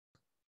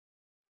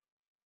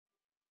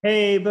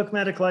Hey,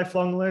 BookMattic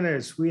lifelong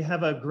learners. We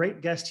have a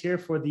great guest here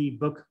for the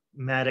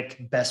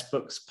BookMattic Best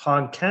Books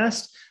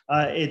podcast.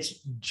 It's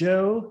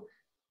Joe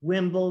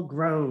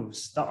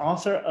Wimble-Groves, the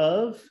author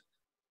of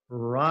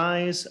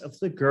Rise of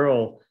the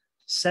Girl,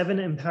 7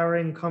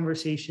 Empowering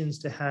Conversations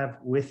to Have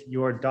with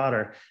Your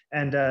Daughter.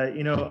 And,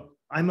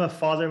 I'm a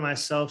father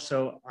myself,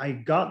 so I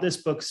got this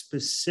book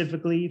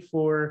specifically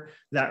for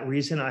that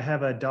reason. I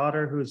have a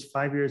daughter who's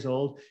 5 years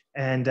old,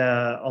 and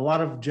a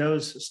lot of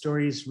Joe's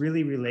stories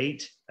really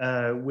relate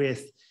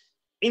with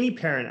any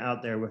parent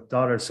out there with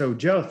daughters. So,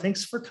 Joe,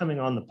 thanks for coming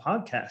on the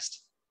podcast.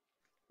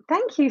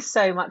 Thank you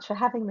so much for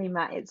having me,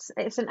 Matt.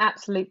 It's an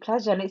absolute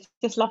pleasure, and it's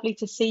just lovely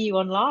to see you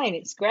online.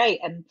 It's great,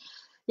 and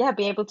yeah,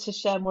 be able to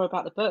share more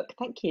about the book.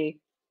 Thank you.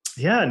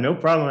 Yeah, no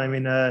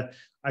problem.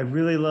 I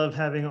really love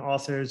having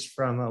authors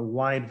from a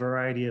wide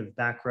variety of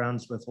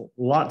backgrounds with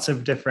lots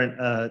of different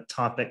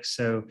topics.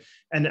 So,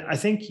 and I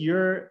think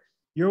you're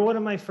one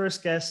of my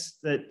first guests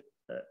that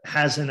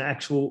has an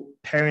actual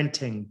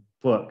parenting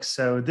book.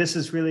 So this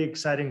is really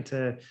exciting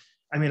to.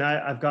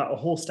 I've got a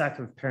whole stack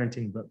of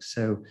parenting books.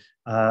 So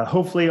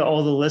hopefully,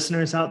 all the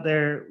listeners out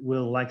there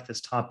will like this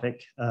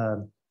topic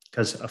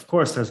because, of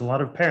course, there's a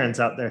lot of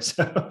parents out there.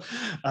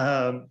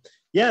 So.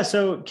 Yeah,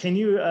 so can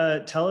you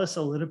tell us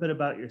a little bit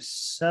about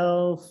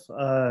yourself,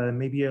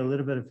 maybe a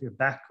little bit of your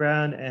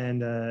background,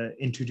 and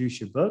introduce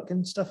your book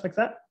and stuff like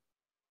that?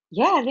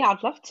 Yeah,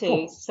 I'd love to.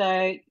 Cool.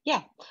 So,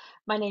 yeah,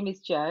 my name is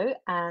Jo,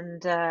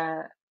 and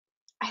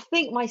I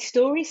think my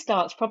story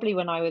starts probably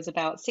when I was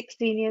about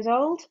 16 years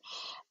old.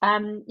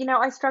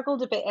 I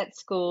struggled a bit at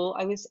school.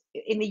 I was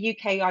in the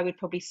UK, I would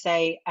probably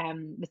say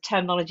the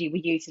terminology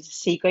we use is a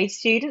C grade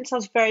student. So I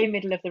was very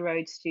middle of the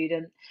road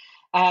student.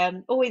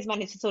 Always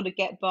managed to sort of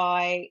get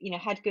by,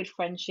 had good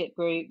friendship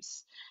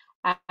groups.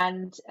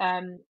 And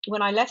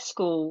when I left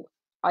school,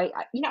 I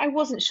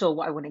wasn't sure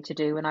what I wanted to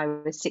do when I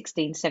was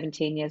 16,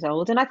 17 years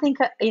old. And I think,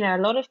 a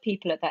lot of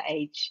people at that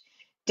age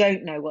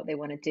don't know what they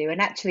want to do. And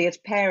actually, as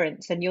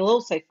parents, and you'll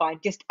also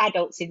find just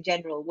adults in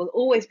general will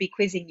always be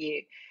quizzing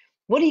you.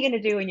 What are you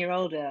going to do when you're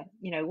older?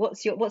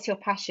 What's your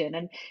passion?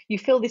 And you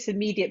feel this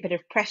immediate bit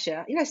of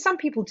pressure. Some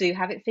people do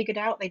have it figured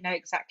out. They know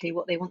exactly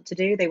what they want to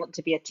do. They want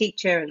to be a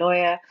teacher, a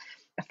lawyer,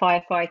 a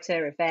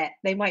firefighter, a vet.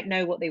 They might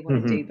know what they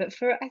want to do. Hmm. But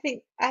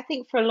I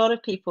think for a lot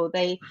of people,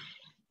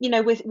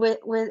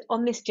 we're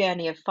on this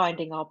journey of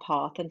finding our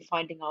path and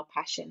finding our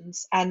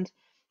passions. And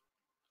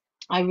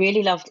I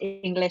really loved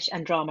English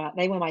and drama.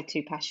 They were my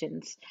two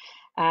passions.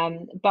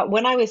 But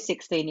when I was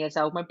 16 years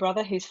old, my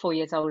brother, who's 4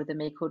 years older than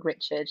me, called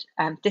Richard,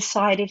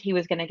 decided he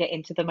was going to get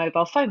into the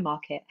mobile phone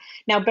market.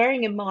 Now,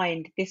 bearing in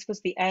mind, this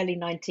was the early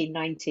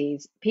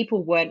 1990s.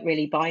 People weren't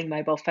really buying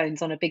mobile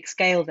phones on a big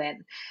scale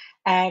then.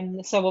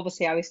 So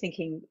obviously, I was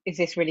thinking, is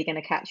this really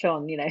going to catch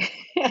on?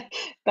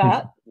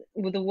 But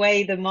with the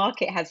way the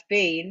market has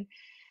been,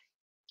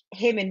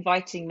 him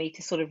inviting me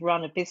to sort of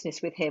run a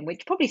business with him,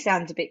 which probably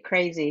sounds a bit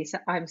crazy. So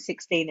I'm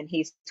 16 and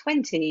he's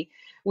 20.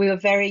 We were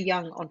very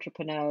young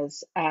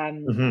entrepreneurs,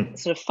 Hmm.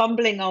 sort of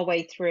fumbling our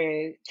way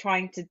through,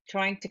 trying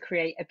to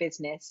create a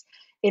business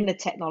in the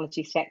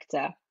technology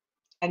sector.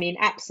 I mean,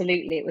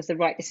 absolutely, it was the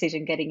right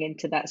decision getting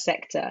into that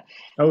sector.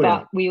 Oh yeah.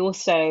 But we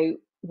also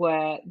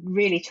were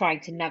really trying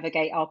to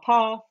navigate our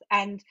path.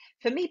 And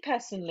for me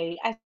personally,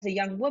 as a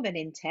young woman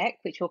in tech,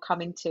 which we'll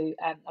come into,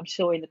 I'm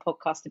sure, in the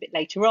podcast a bit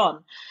later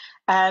on,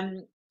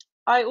 um,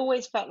 I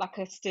always felt like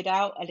I stood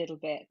out a little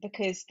bit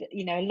because,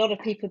 a lot of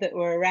people that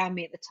were around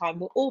me at the time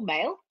were all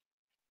male,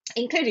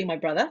 including my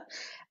brother.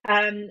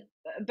 Um,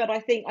 but I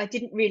think I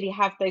didn't really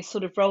have those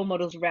sort of role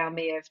models around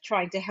me of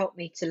trying to help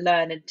me to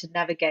learn and to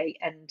navigate.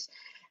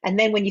 And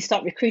then when you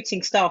start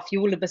recruiting staff, you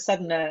all of a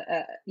sudden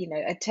are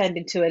turned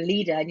into a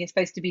leader, and you're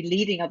supposed to be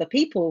leading other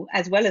people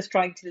as well as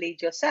trying to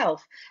lead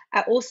yourself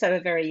at also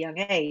a very young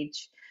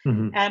age.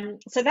 Hmm.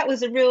 So that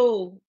was a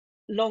real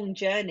long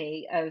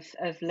journey of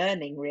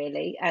learning,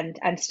 really,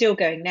 and still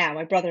going now.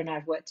 My brother and I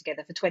have worked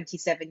together for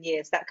 27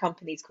 years. That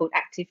company is called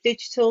Active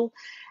Digital,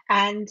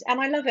 and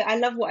I love it. I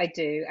love what I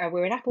do.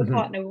 We're an Apple Hmm.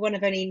 partner. We're one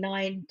of only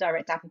 9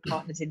 direct Apple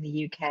partners in the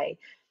UK.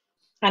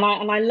 And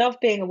I love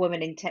being a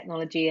woman in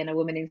technology and a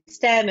woman in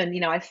STEM.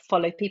 And I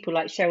follow people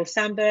like Sheryl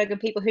Sandberg and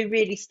people who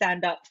really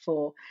stand up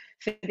for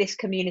this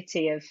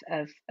community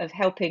of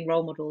helping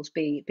role models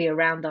be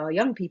around our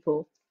young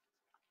people.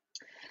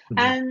 Hmm.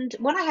 And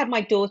when I had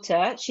my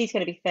daughter, she's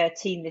going to be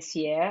 13 this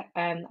year.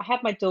 I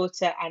had my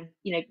daughter, and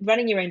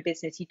running your own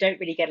business, you don't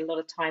really get a lot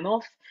of time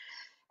off.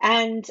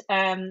 And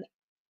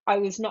I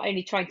was not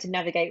only trying to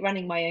navigate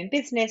running my own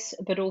business,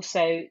 but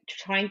also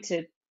trying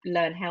to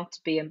learn how to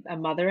be a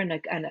mother and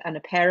a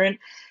parent.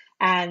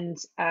 And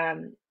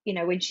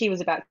when she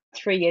was about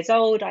 3 years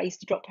old, I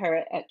used to drop her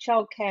at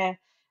childcare.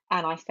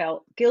 And I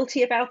felt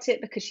guilty about it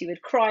because she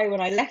would cry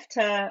when I left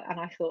her. And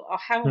I thought, oh,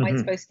 how am I Hmm.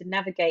 supposed to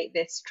navigate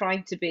this,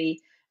 trying to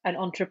be an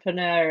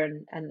entrepreneur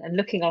and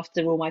looking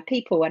after all my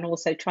people, and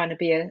also trying to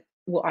be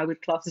what I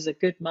would class as a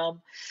good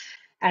mum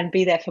and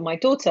be there for my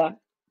daughter.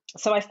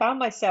 So I found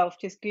myself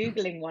just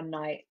Googling one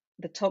night,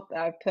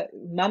 I put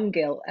mum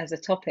guilt as a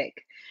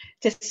topic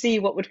to see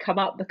what would come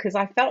up, because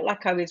I felt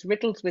like I was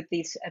riddled with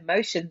these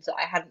emotions that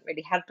I hadn't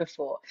really had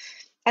before.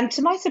 And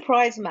to my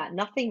surprise, Matt,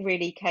 nothing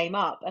really came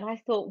up. And I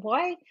thought,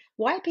 why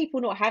are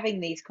people not having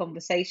these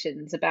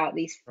conversations about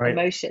these Right.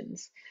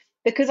 emotions?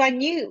 Because I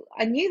knew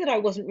that I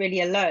wasn't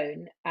really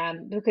alone.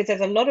 Because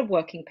there's a lot of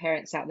working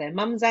parents out there,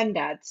 mums and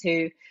dads,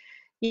 who,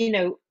 you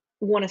know,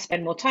 want to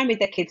spend more time with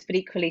their kids, but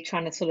equally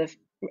trying to sort of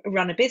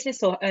run a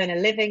business or earn a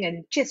living,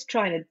 and just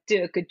trying to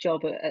do a good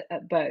job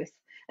at both,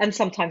 and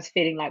sometimes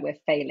feeling like we're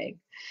failing.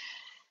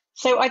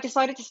 So I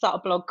decided to start a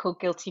blog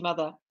called Guilty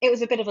Mother. It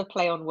was a bit of a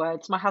play on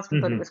words. My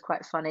husband thought it Hmm. was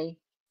quite funny.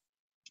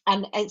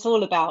 And it's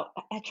all about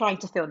trying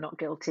to feel not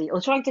guilty,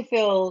 or trying to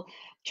feel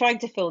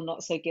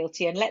not so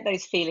guilty, and let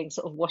those feelings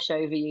sort of wash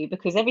over you,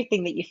 because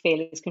everything that you feel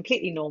is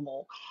completely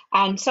normal.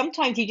 And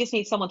sometimes you just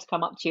need someone to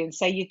come up to you and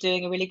say you're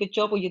doing a really good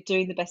job, or you're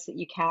doing the best that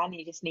you can.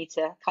 You just need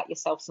to cut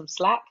yourself some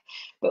slack.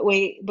 But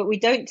we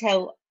don't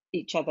tell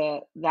each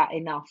other that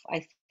enough,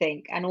 I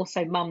think. And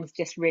also mums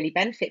just really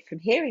benefit from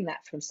hearing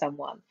that from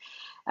someone.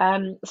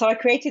 So I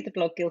created the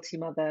blog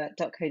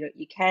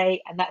guiltymother.co.uk,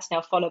 and that's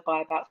now followed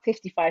by about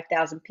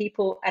 55,000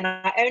 people. And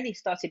I only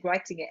started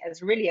writing it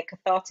as really a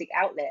cathartic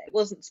outlet. It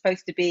wasn't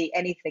supposed to be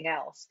anything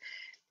else.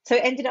 So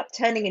it ended up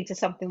turning into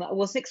something that I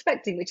wasn't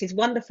expecting, which is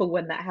wonderful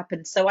when that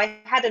happens. So I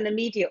had an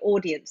immediate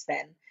audience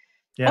then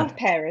Yeah. of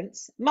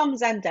parents,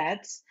 mums and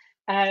dads,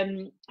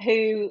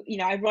 who,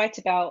 I write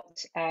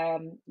about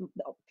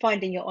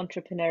finding your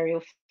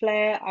entrepreneurial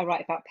flair. I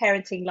write about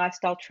parenting,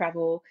 lifestyle,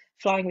 travel,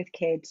 flying with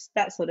kids,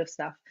 that sort of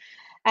stuff,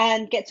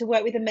 and get to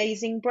work with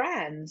amazing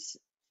brands,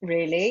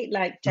 really,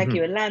 like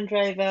Jaguar Hmm. Land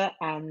Rover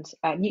and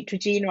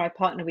Neutrogena. I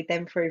partner with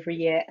them for over a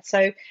year.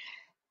 So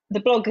the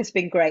blog has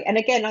been great. And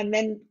again, I'm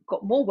then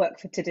got more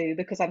work to do,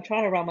 because I'm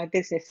trying to run my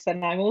business,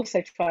 and I'm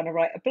also trying to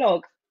write a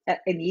blog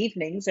in the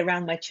evenings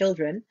around my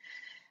children.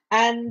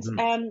 And,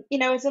 Hmm.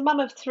 as a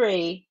mum of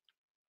three,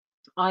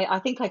 I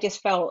think I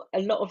just felt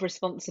a lot of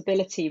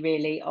responsibility,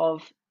 really,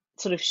 of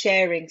sort of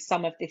sharing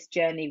some of this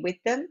journey with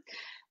them.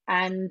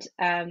 And,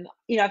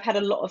 I've had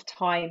a lot of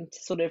time to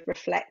sort of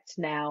reflect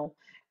now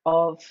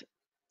of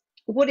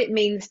what it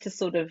means to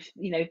sort of,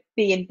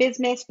 be in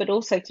business, but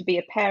also to be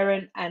a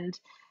parent. And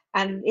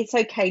it's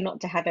okay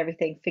not to have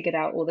everything figured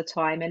out all the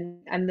time.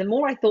 And the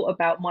more I thought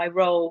about my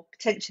role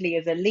potentially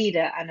as a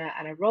leader and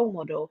a role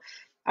model,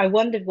 I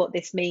wondered what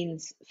this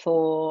means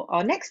for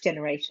our next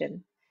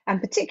generation. And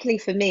particularly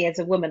for me as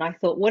a woman, I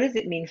thought, what does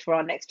it mean for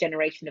our next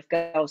generation of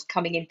girls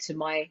coming into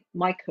my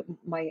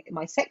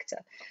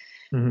sector?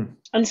 Hmm.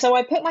 And so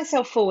I put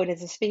myself forward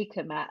as a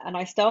speaker, Matt, and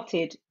I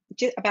started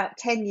just about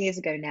 10 years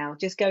ago now,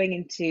 just going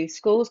into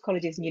schools,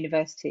 colleges, and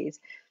universities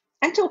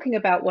and talking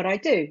about what I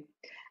do.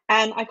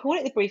 And I call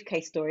it the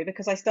briefcase story,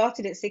 because I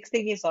started at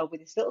 16 years old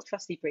with this little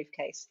trusty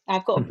briefcase.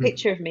 I've got a Hmm.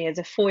 picture of me as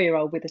a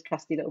 4-year-old with a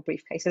trusty little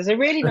briefcase. It's a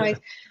really nice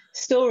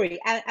story.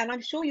 And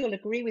I'm sure you'll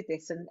agree with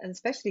this, and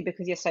especially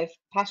because you're so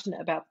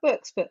passionate about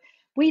books. But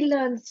we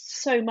learn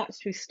so much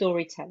through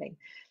storytelling.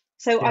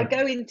 So I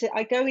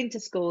Yeah. go into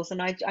schools, and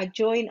I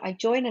join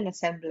an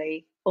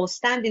assembly, or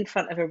stand in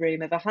front of a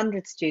room of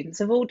 100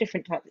 students of all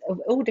different types, of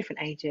all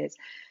different ages,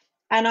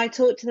 and I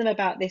talked to them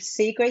about this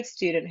C grade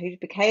student who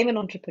became an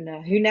entrepreneur,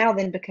 who now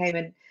then became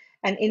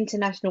an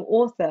international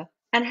author.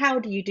 And how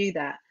do you do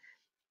that?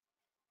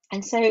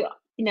 And so,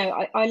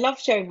 I love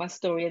sharing my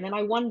story. And then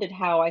I wondered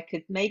how I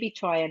could maybe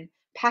try and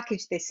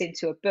package this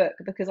into a book,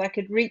 because I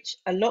could reach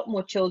a lot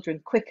more children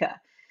quicker,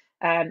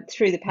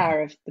 through the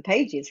power of the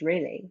pages,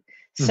 really.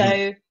 Hmm.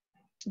 So,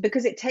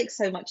 because it takes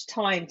so much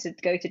time to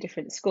go to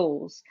different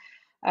schools,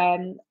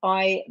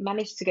 I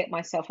managed to get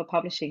myself a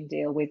publishing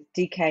deal with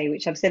DK,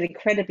 which I'm still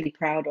incredibly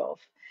proud of.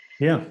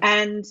 Yeah.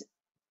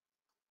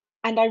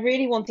 And I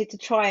really wanted to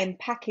try and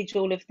package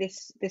all of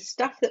this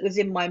stuff that was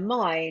in my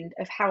mind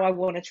of how I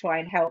want to try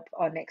and help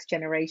our next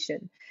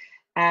generation.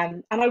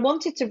 And I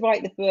wanted to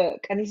write the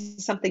book, and this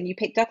is something you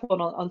picked up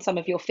on some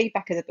of your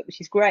feedback of the book,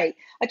 which is great.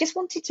 I just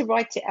wanted to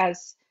write it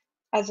as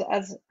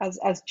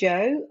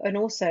Joe, and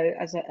also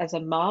as a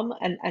mum,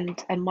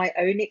 and my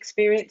own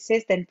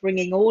experiences, then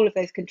bringing all of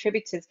those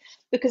contributors,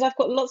 because I've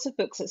got lots of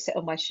books that sit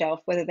on my shelf,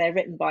 whether they're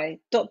written by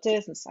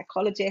doctors and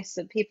psychologists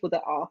and people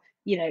that are,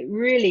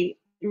 really,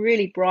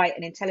 really bright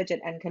and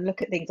intelligent, and can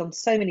look at things on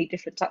so many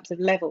different types of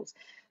levels.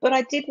 But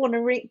I did want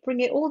to bring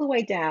it all the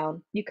way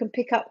down. You can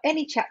pick up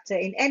any chapter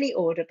in any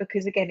order,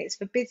 because again, it's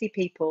for busy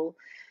people.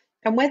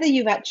 And whether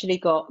you've actually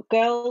got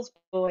girls,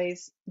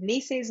 boys,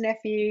 nieces,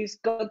 nephews,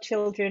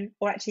 godchildren,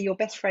 or actually your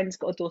best friend's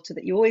got a daughter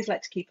that you always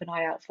like to keep an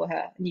eye out for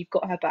her, and you've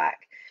got her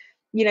back,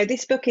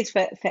 this book is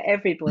for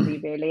everybody,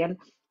 really. And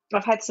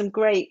I've had some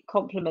great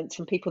compliments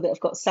from people that have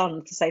got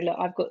sons to say, look,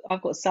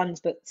 I've got sons,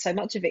 but so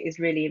much of it is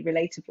really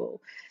relatable.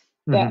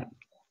 But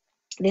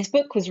Hmm. this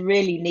book was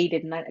really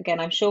needed, and again,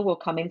 I'm sure we'll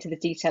come into the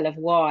detail of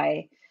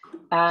why.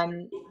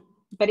 Um,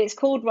 but it's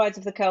called Rise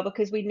of the Curl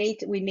because we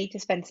need to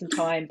spend some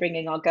time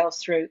bringing our girls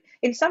through.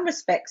 In some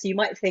respects, you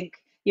might think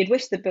you'd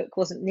wish the book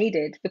wasn't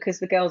needed because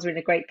the girls are in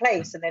a great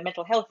place and their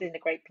mental health is in a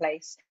great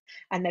place,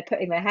 and they're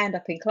putting their hand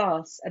up in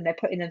class and they're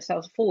putting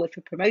themselves forward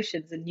for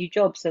promotions and new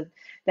jobs, and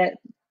that,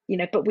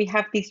 but we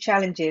have these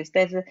challenges.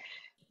 There's a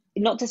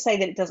Not to say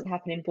that it doesn't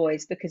happen in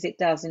boys, because it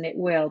does and it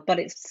will, but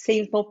it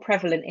seems more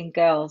prevalent in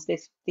girls.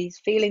 These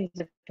feelings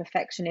of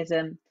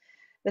perfectionism,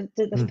 the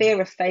Mm.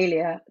 fear of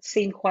failure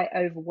seem quite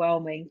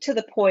overwhelming, to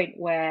the point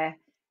where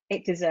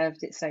it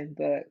deserved its own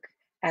book.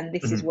 And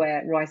this is Mhm.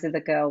 where Rise of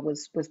the Girl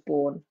was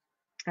born.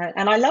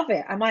 And I love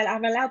it. I'm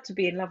allowed to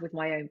be in love with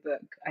my own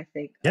book, I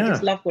think. I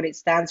just Yeah. love what it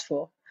stands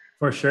for.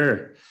 For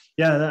sure.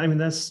 Yeah, I mean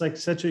that's like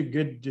such a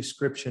good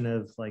description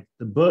of like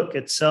the book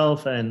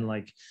itself and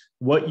like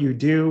what you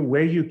do,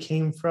 where you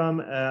came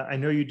from. I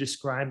know you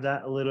described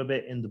that a little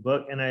bit in the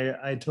book, and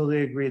I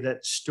totally agree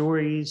that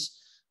stories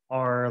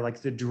are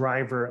like the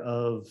driver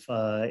of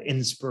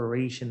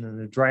inspiration and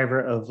the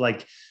driver of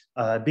like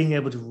being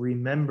able to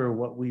remember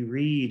what we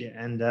read.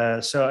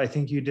 And so I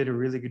think you did a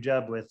really good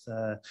job with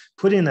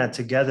putting that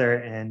together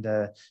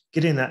and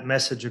getting that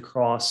message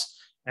across.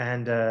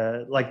 And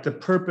like the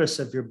purpose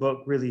of your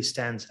book really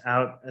stands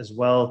out as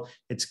well.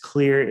 It's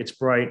clear, it's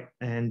bright,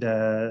 and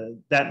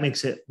that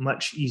makes it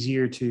much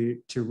easier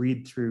to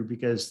read through,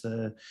 because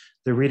the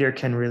reader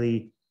can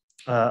really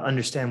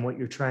understand what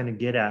you're trying to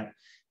get at.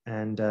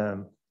 And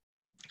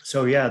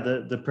so yeah,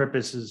 the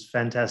purpose is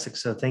fantastic.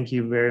 So thank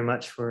you very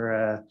much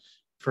for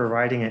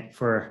writing it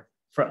for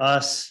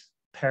us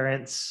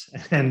parents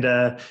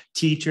and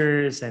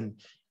teachers and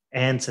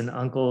aunts and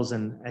uncles,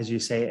 and as you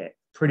say,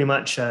 pretty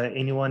much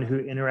anyone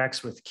who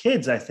interacts with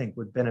kids, I think,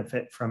 would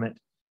benefit from it.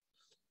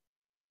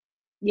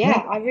 Yeah,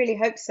 Yeah. I really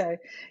hope so.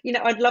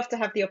 I'd love to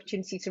have the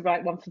opportunity to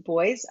write one for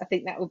boys. I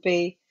think that would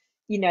be,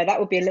 that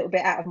would be a little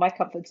bit out of my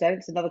comfort zone.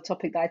 It's another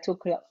topic that I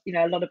talk a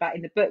lot about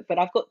in the book. But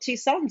I've got two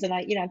sons, and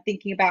I'm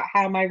thinking about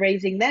how am I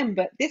raising them.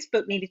 But this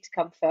book needed to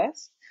come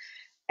first.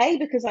 A,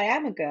 because I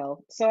am a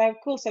girl, so of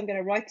course I'm going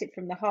to write it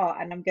from the heart,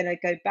 and I'm going to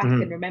go back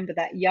and Mhm. remember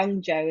that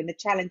young Jo and the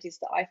challenges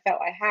that I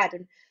felt I had,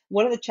 and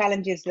one of the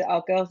challenges that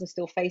our girls are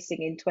still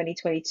facing in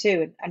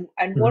 2022, and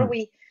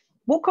Mhm.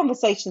 what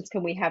conversations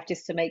can we have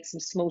just to make some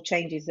small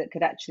changes that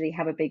could actually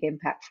have a big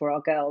impact for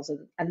our girls,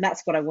 and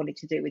that's what I wanted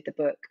to do with the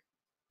book.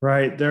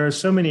 Right. There are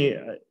so many,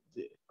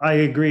 I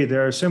agree.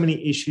 There are so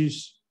many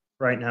issues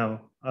right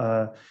now,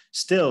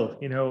 still,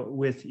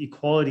 with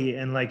equality.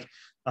 And like,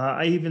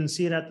 I even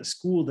see it at the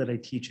school that I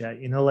teach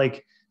at,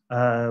 like,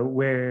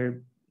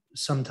 where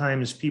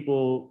sometimes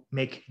people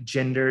make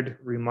gendered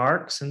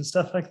remarks and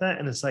stuff like that.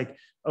 And it's like,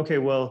 okay,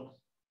 well,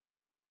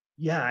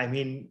 yeah, I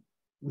mean,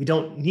 we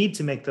don't need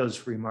to make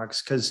those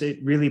remarks because it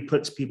really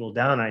puts people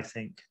down, I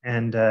think.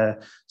 And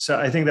so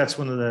I think that's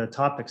one of the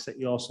topics that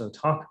you also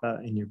talk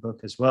about in your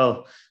book as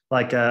well.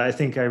 Like, I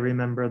think I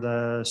remember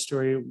the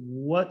story.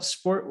 What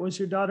sport was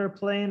your daughter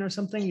playing or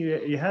something?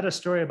 You had a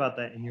story about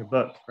that in your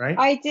book, right?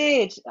 I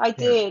Yeah.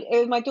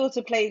 did. My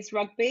daughter plays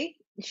rugby.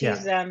 Yeah.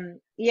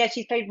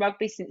 She's played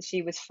rugby since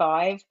she was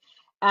 5.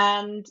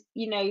 And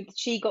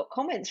she got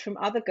comments from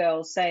other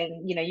girls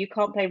saying, you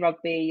can't play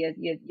rugby,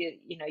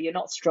 you're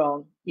not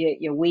strong,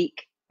 you're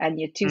weak, and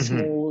you're too Hmm.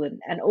 small,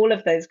 and all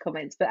of those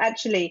comments. But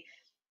actually,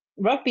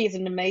 rugby is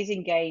an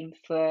amazing game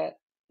for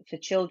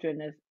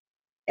children of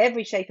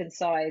every shape and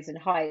size and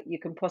height you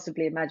can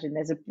possibly imagine.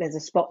 There's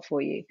a spot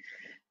for you.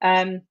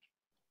 Um,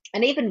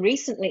 and even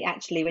recently,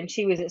 actually, when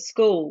she was at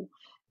school,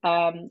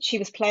 she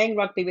was playing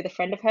rugby with a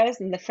friend of hers,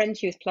 and the friend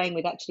she was playing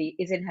with actually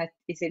is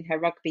in her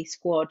rugby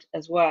squad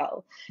as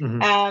well.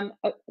 Hmm.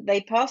 They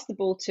passed the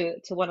ball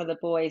to one of the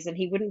boys, and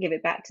he wouldn't give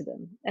it back to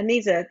them. And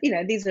these are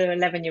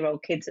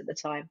 11-year-old kids at the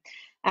time,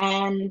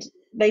 and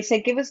they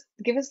said, "Give us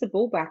the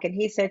ball back." And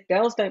he said,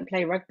 "Girls don't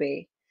play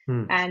rugby."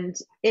 Hmm. And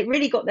it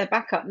really got their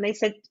back up. And they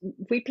said,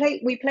 "We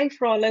play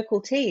for our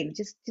local team.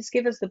 Just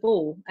give us the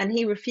ball." And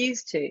he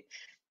refused to.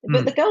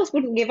 But the Hmm. girls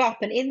wouldn't give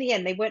up, and in the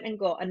end, they went and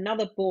got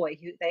another boy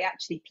who they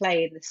actually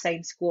play in the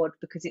same squad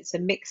because it's a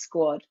mixed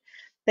squad.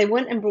 They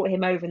went and brought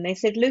him over, and they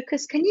said,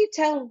 "Lucas, can you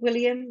tell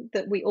William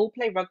that we all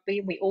play rugby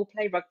and we all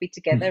play rugby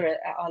together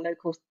at our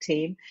local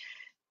team?"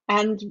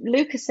 And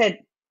Lucas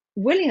said,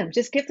 "William,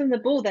 just give them the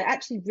ball. They're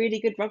actually really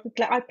good rugby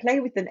players. I play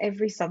with them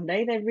every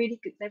Sunday. They're really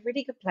good. They're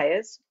really good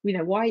players.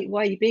 Why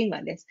are you being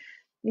like this?"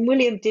 And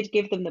William did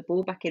give them the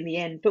ball back in the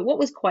end. But what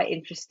was quite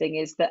interesting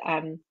is that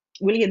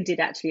William did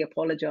actually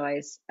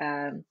apologise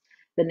the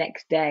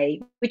next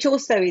day, which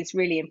also is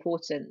really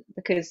important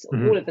because all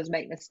Hmm. of us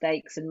make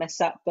mistakes and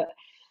mess up. But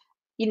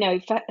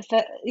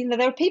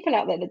there are people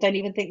out there that don't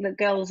even think that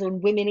girls or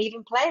women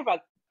even play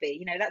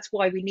rugby. That's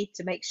why we need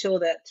to make sure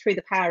that through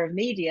the power of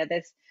media,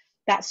 there's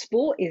that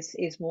sport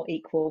is more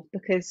equal,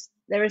 because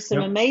there are some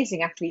Yep.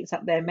 amazing athletes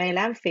up there, male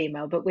and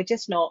female, but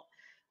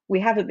we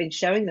haven't been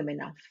showing them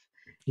enough.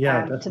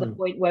 Yeah, To the definitely.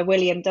 point where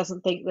William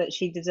doesn't think that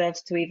she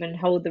deserves to even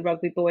hold the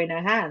rugby ball in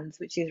her hands,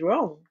 which is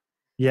wrong.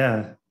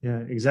 Yeah, yeah,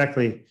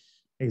 exactly.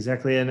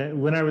 Exactly.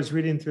 And when I was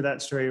reading through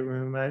that story,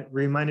 it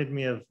reminded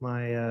me of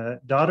my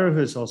daughter,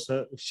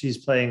 she's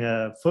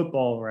playing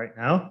football right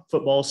now,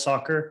 football,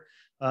 soccer.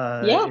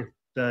 Yeah,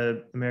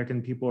 the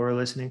American people who are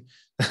listening.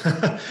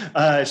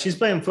 She's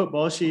playing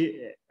football.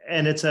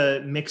 And it's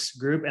a mixed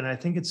group. And I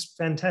think it's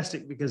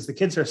fantastic because the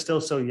kids are still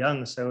so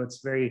young. So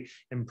it's very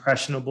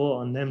impressionable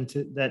on them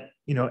that,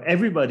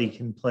 everybody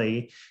can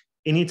play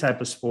any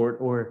type of sport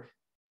or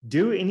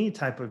do any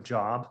type of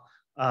job.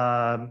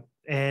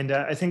 And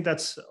I think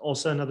that's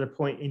also another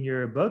point in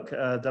your book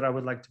that I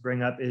would like to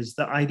bring up is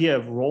the idea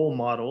of role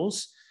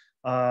models.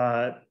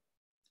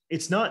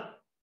 It's not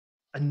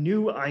a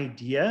new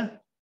idea,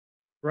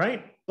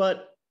 right?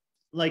 But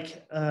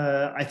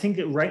I think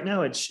that right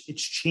now it's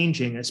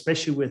changing,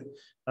 especially with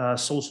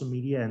social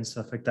media and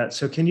stuff like that.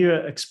 So can you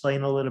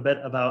explain a little bit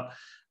about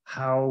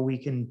how we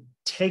can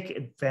take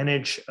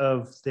advantage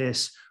of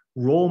this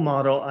role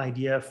model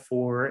idea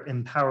for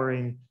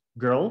empowering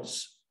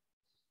girls?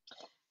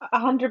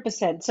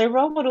 100%. So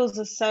role models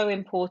are so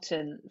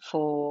important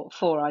for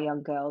our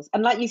young girls.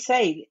 And like you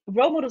say,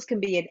 role models can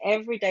be in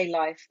everyday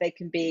life. They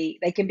can be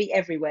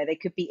everywhere. They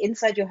could be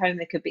inside your home,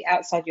 they could be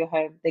outside your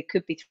home, they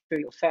could be through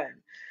your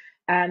phone.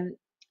 Um,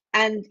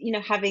 and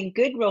having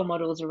good role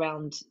models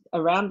around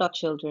our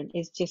children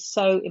is just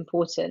so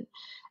important.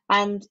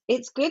 And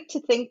it's good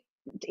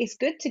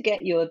to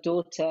get your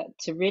daughter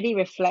to really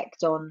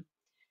reflect on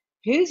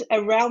who's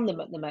around them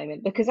at the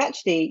moment, because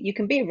actually you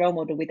can be a role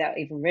model without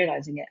even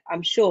realizing it.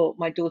 I'm sure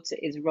my daughter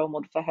is a role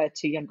model for her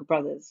two younger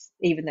brothers,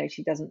 even though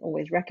she doesn't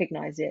always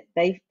recognize it.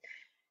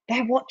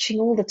 They're watching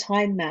all the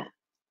time, Matt.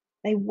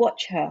 They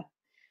watch her,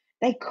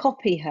 they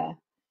copy her,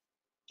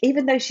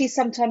 even though she's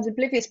sometimes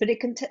oblivious, but it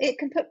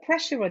can put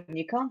pressure on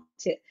you, can't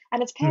it?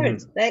 And as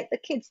parents, Mhm. the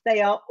kids,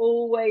 they are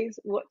always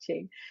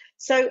watching.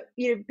 So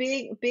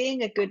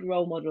being a good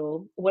role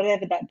model,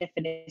 whatever that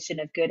definition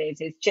of good is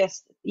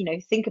just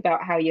think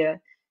about how you're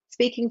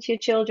speaking to your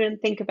children,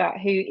 think about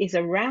who is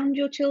around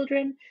your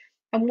children.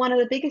 And one of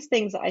the biggest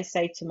things that I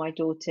say to my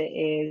daughter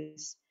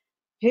is,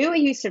 who are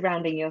you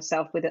surrounding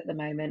yourself with at the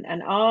moment,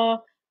 and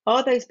are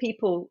those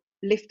people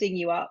lifting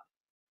you up?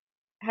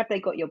 Have they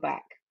got your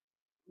back?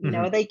 Are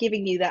Mhm. they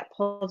giving you that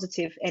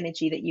positive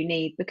energy that you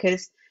need?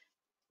 Because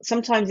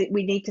sometimes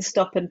we need to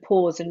stop and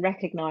pause and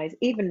recognize,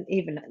 even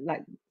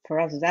like for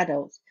us as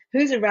adults,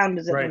 who's around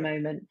us at the Right.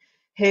 moment,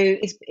 who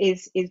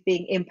is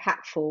being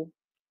impactful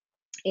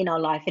in our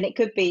life. And it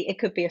could be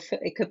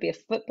a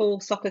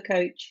football soccer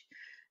coach,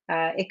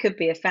 it could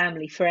be a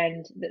family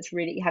friend that's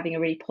really having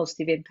a really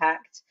positive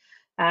impact.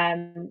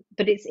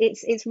 But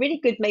it's really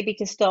good maybe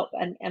to stop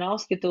and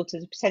ask your daughter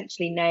to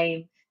potentially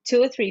name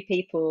two or three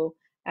people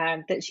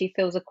that she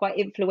feels are quite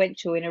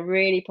influential in a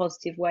really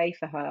positive way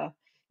for her.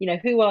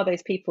 Who are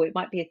those people? It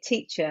might be a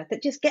teacher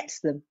that just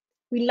gets them.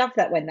 We love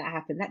that when that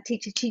happens. That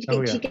teacher,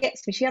 Oh she yeah.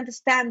 gets me. She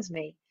understands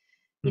me,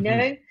 you know?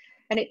 Mhm.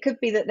 And it could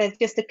be that there's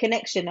just a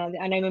connection. I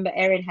know, remember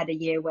Erin had a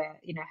year where,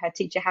 her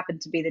teacher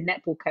happened to be the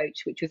netball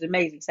coach, which was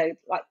amazing. So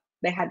like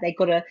they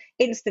got a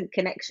instant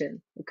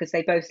connection because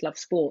they both love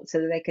sport,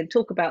 so that they can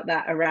talk about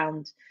that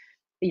around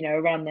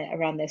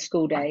their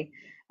school day.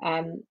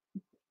 Um,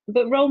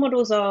 but role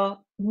models are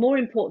more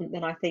important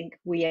than I think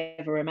we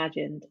ever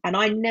imagined. And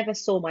I never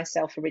saw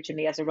myself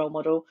originally as a role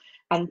model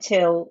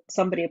until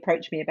somebody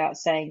approached me about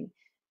saying,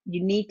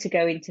 you need to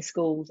go into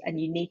schools and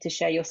you need to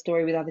share your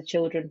story with other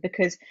children,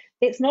 because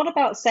it's not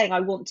about saying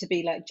I want to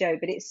be like Joe,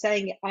 but it's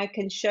saying I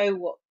can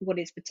show what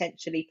is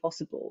potentially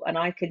possible, and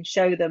I can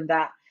show them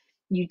that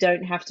you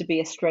don't have to be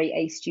a straight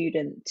A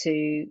student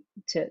to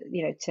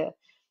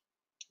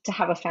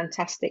have a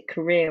fantastic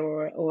career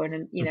or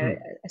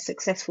Mhm. a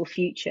successful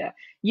future.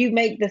 You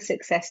make the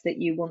success that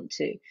you want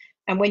to,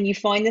 and when you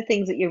find the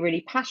things that you're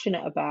really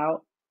passionate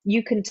about,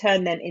 you can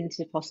turn them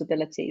into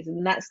possibilities,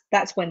 and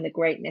that's when the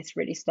greatness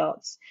really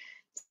starts.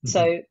 Mhm.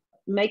 So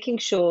making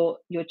sure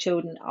your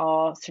children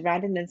are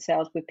surrounding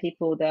themselves with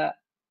people that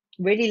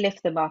really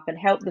lift them up and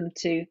help them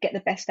to get the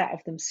best out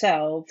of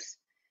themselves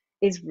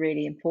is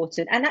really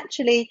important. And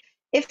actually,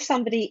 if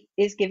somebody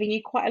is giving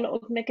you quite a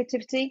lot of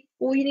negativity,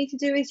 all you need to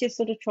do is just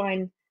sort of try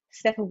and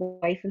step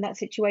away from that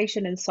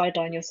situation and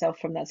sideline yourself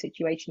from that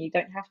situation. You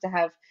don't have to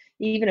have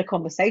even a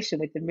conversation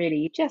with them, really.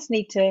 You just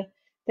need to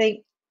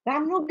think,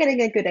 I'm not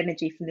getting a good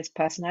energy from this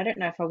person. I don't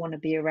know if I want to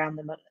be around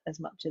them as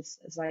much as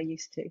I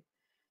used to.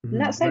 And Mhm.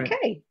 that's Right.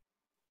 okay.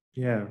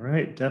 Yeah.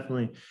 Right.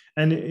 Definitely.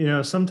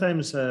 And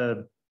sometimes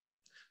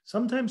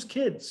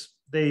kids,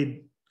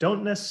 they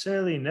don't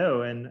necessarily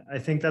know, and I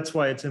think that's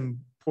why it's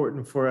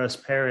important for us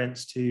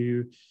parents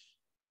to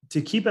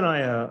keep an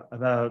eye out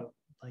about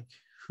like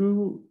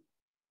who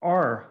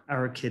are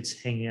our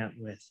kids hanging out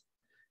with,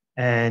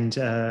 and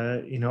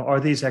are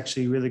these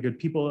actually really good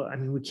people? I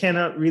mean, we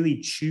cannot really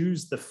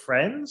choose the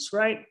friends,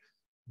 right?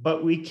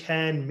 But we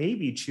can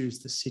maybe choose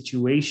the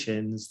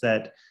situations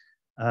that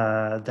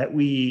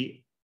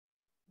we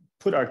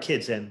put our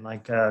kids in,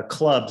 like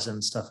clubs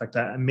and stuff like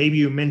that. And maybe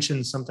you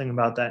mentioned something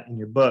about that in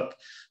your book.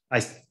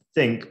 I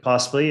think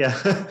possibly,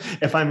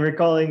 if I'm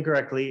recalling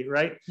correctly,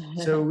 right?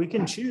 So we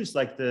can choose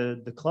like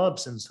the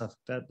clubs and stuff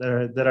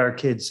that our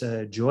kids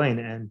join,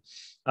 and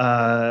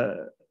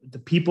the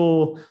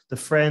people, the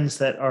friends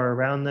that are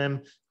around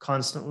them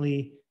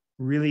constantly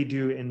really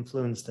do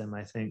influence them,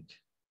 I think.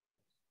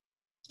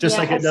 just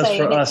Yeah, like it I'd does say,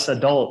 for and us it's,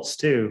 adults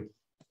too.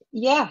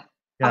 yeah,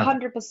 Yeah.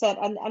 100%.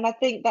 And I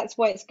think that's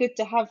why it's good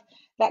to have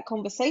that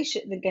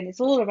conversation again. It's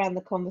all around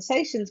the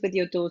conversations with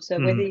your daughter,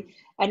 whether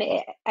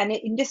Mhm.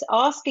 and just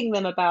asking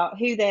them about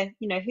who they're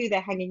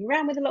hanging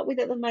around with a lot with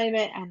at the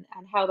moment, and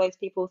how those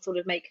people sort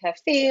of make her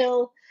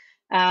feel.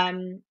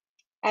 Um,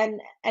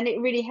 and it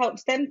really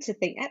helps them to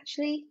think,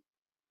 actually,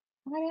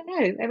 I don't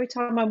know, every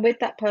time I'm with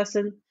that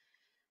person,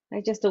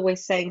 they're just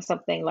always saying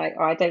something like,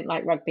 oh, I don't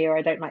like rugby, or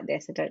I don't like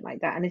this, I don't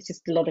like that. And it's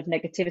just a lot of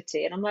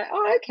negativity. And I'm like,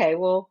 oh, okay,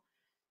 well,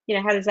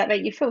 how does that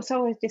make you feel?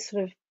 So it just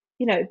sort of,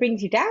 it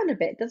brings you down a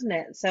bit, doesn't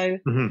it? So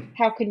Mhm.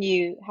 how can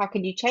you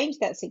change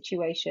that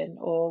situation?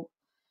 Or,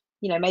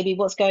 maybe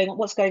what's going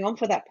on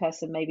for that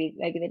person? Maybe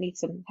they need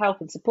some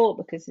help and support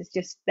because it's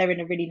just they're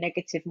in a really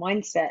negative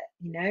mindset.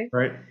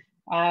 Right.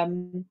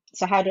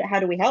 So how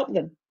do we help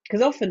them?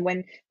 Because often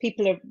when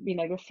people are,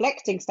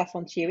 reflecting stuff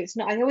onto you, it's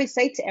not, I always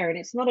say to Erin,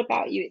 it's not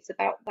about you, it's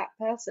about that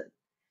person.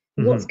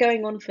 What's Mhm.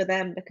 going on for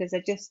them? Because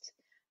they're just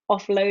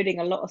offloading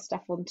a lot of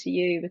stuff onto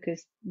you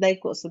because they've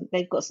got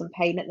some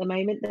pain at the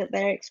moment that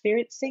they're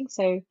experiencing.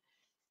 So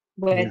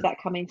where's Yeah. that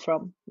coming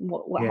from?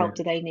 What Yeah. help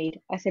do they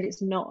need? I said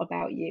it's not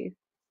about you.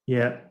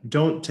 Yeah.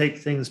 Don't take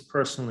things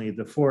personally.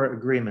 The Four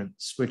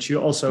Agreements, which you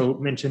also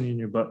mentioned in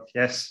your book.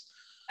 Yes.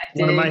 I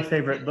One of my do.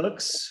 favorite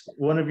books.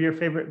 One of your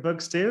favorite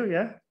books too.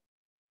 Yeah.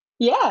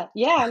 Yeah,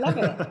 yeah, I love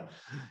it.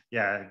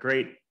 Yeah.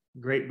 Great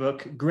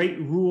book. Great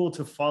rule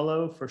to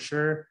follow for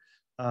sure.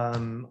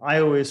 I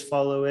always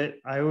follow it.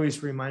 I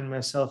always remind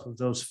myself of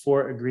those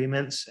four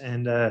agreements,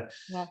 and Yeah.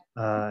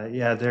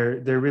 yeah,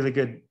 they're really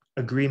good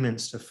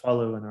agreements to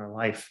follow in our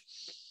life.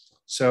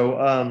 So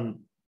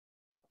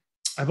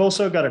I've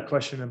also got a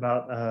question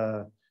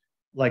about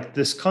like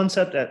this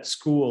concept at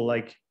school.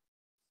 Like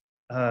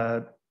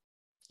uh,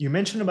 you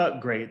mentioned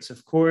about grades.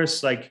 Of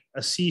course, like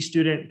a C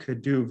student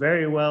could do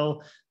very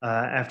well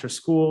after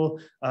school,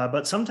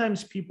 but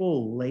sometimes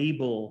people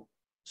label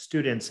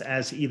students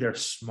as either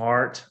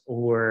smart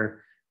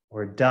or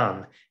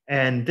dumb,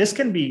 and this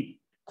can be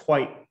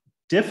quite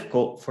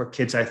difficult for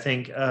kids, I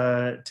think,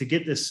 to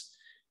get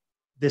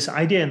this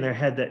idea in their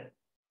head that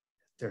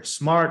they're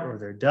smart or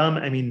they're dumb.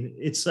 I mean,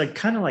 it's like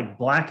kind of like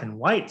black and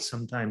white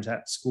sometimes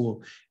at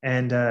school,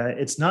 and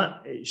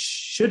it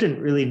shouldn't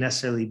really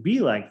necessarily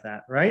be like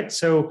that, right?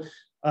 So,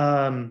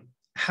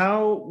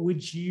 how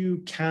would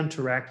you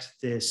counteract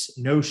this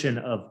notion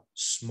of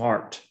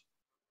smart?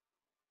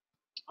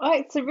 Oh,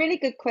 it's a really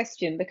good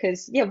question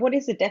because, yeah, what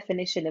is the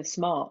definition of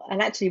smart?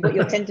 And actually, what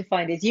you'll tend to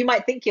find is you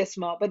might think you're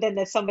smart, but then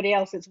there's somebody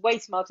else that's way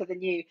smarter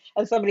than you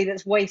and somebody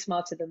that's way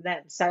smarter than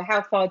them. So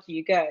how far do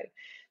you go?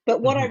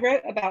 But what I Mhm.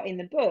 wrote about in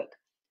the book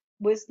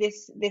was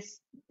this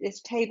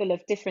table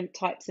of different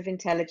types of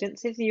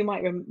intelligences. You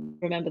might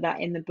remember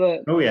that in the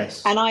book. Oh And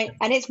yes.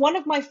 it's one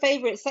of my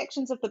favorite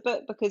sections of the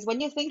book because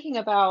when you're thinking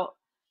about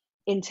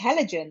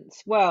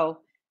intelligence,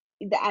 well,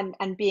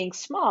 and being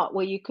smart,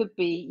 well, you could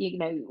be,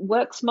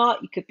 work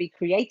smart, you could be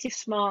creative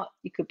smart,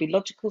 you could be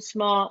logical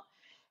smart,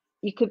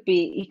 you could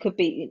be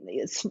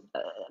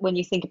when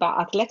you think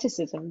about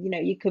athleticism,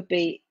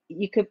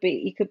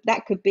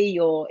 that could be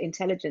your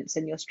intelligence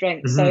and your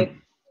strength. So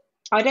Mhm.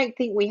 I don't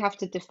think we have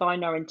to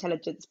define our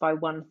intelligence by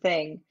one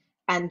thing.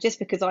 And just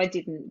because I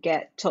didn't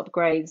get top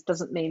grades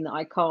doesn't mean that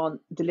I can't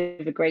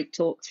deliver great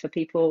talks for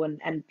people and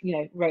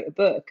wrote a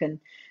book and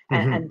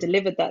Mhm.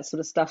 delivered that sort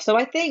of stuff. So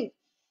I think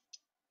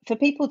for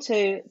people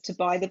to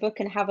buy the book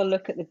and have a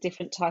look at the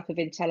different type of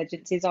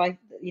intelligences,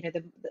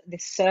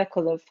 this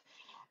circle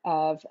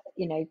of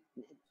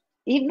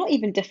even not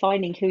even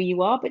defining who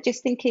you are, but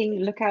just think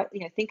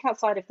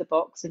outside of the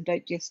box and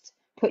don't just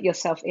put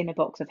yourself in a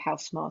box of how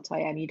smart I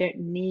am. You don't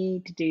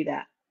need to do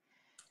that.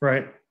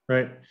 Right,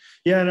 right.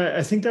 Yeah, and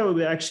I think that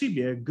would actually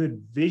be a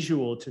good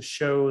visual to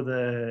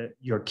show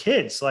your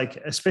kids, like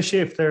especially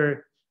if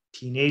they're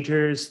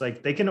teenagers,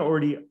 like they can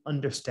already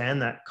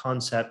understand that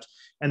concept.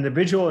 And the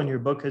visual in your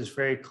book is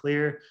very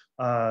clear.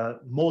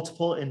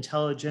 Multiple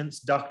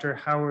intelligence, Dr.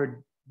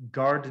 Howard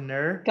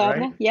Gardner, right?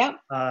 Gardner, yeah.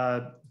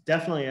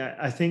 Definitely,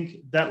 I think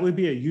that would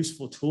be a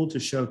useful tool to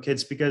show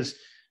kids because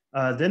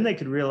then they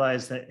could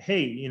realize that,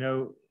 hey,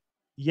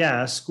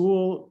 yeah,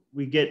 school,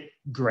 we get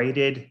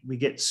graded, we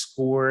get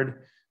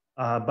scored,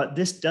 but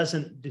this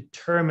doesn't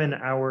define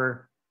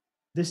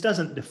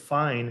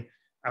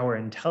our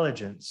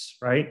intelligence,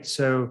 right?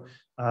 So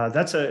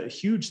that's a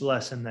huge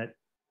lesson that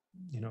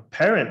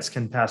parents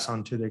can pass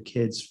on to their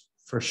kids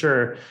for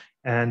sure.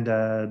 And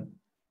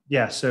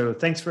yeah, so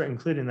thanks for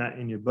including that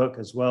in your book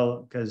as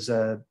well, because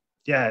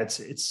yeah,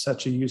 it's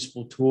such a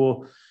useful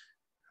tool.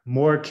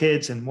 More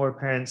kids and more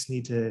parents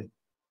need to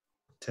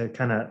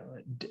kind of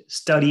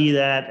study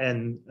that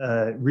and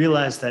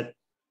realize that,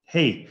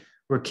 hey,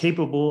 we're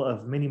capable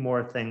of many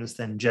more things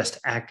than just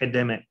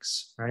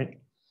academics, right?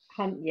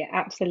 Yeah,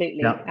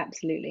 absolutely, Yeah.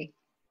 absolutely.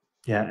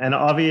 Yeah. And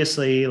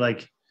obviously,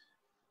 like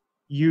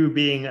you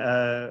being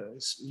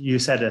you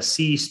said a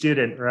C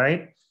student,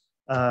 right?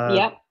 Uh,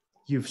 Yep.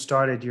 you've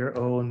started your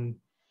own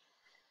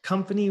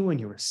company when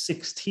you were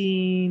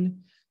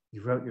 16.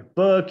 You wrote your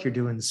book, you're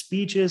doing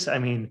speeches. I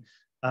mean,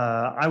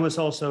 I was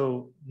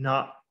also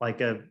not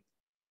like a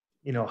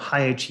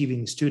high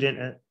achieving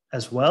student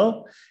as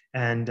well,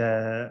 and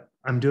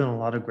I'm doing a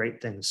lot of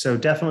great things. So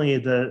definitely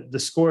the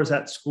scores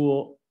at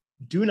school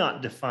do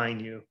not define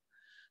you.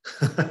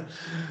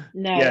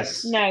 No,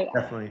 Yes, no,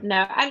 definitely.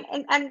 no.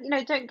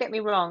 And don't get me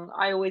wrong.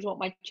 I always want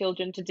my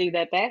children to do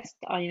their best.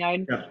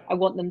 Yeah. I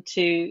want them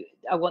to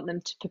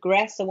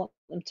progress. I want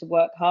them to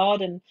work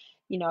hard, and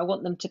I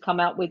want them to come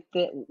out with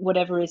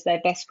whatever is their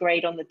best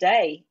grade on the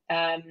day.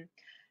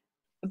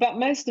 But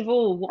most of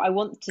all, what I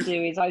want to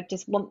do is I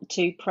just want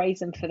to praise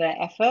them for their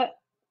effort,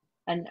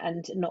 and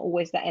not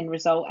always the end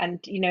result. And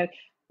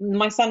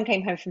my son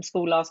came home from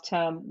school last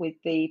term with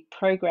the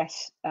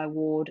progress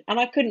award, and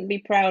I couldn't be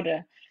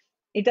prouder.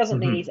 It doesn't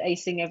mean he's Hmm.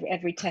 acing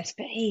every test,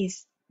 but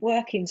he's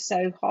working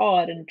so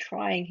hard and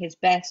trying his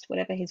best,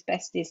 whatever his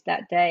best is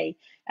that day,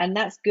 and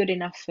that's good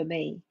enough for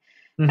me.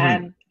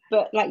 Hmm.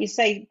 But like you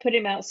say, put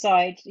him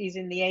outside. He's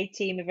in the A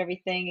team of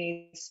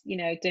everything. He's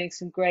doing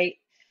some great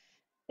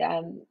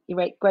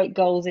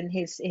goals in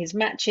his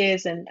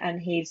matches,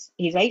 and he's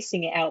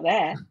acing it out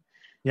there.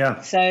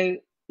 Yeah. So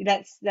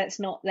let's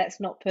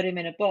not put him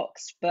in a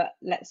box, but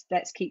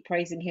let's keep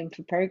praising him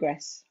for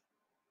progress.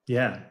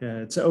 Yeah. Yeah.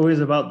 It's always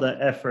about the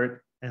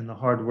effort and the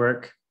hard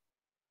work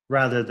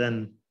rather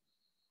than,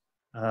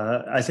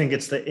 I think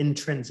it's the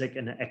intrinsic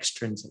and the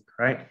extrinsic,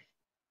 right?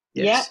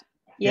 Yeah, Yes.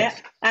 yeah,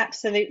 Yes.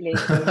 absolutely,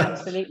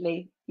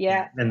 absolutely. Yeah.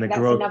 Yeah, And the that's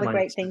growth another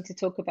great mindset. thing to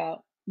talk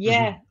about.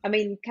 Yeah, Hmm. I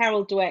mean,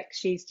 Carol Dweck,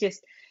 she's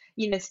just,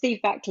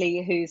 Steve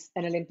Backley, who's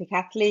an Olympic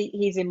athlete,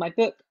 he's in my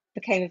book,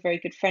 became a very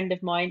good friend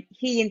of mine.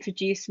 He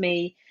introduced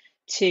me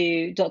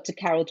to Dr.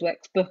 Carol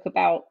Dweck's book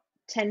about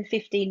 10,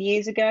 15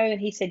 years ago, and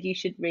he said you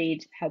should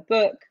read her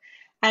book.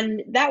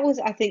 And that was,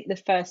 I think, the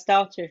first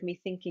starter of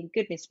me thinking,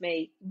 goodness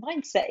me,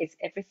 mindset is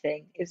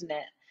everything, isn't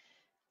it?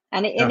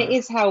 And it Yeah.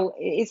 is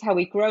how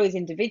we grow as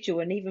individual.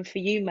 And even for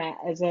you, Matt,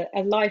 as a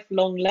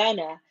lifelong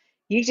learner,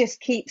 you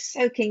just keep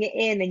soaking it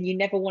in, and you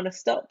never want to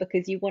stop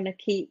because you want to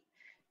keep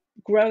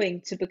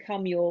growing to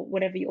become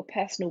whatever your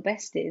personal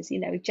best is.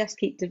 Just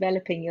keep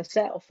developing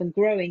yourself and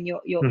growing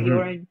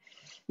Hmm.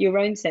 your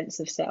own sense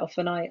of self.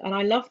 And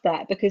I love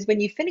that, because when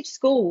you finish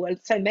school,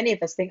 so many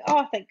of us think,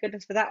 oh, thank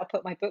goodness for that, I'll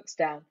put my books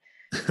down.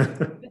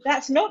 But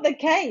that's not the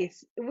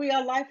case. We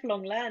are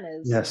lifelong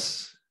learners.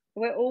 Yes.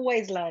 We're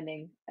always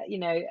learning,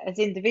 as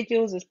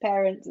individuals, as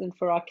parents, and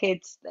for our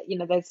kids.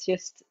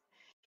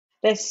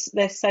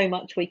 There's so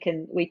much we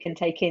can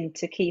take in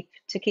to keep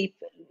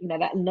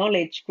that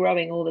knowledge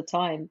growing all the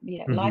time.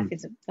 Life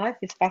Hmm.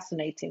 is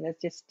fascinating.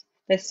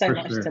 There's so For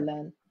much to sure.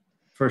 learn.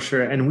 For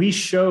sure. And we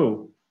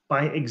show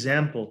by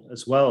example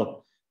as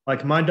well.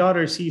 Like my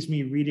daughter sees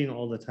me reading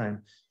all the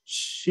time.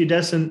 She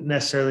doesn't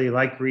necessarily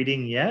like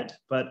reading yet,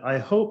 but I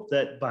hope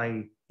that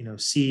by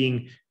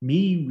seeing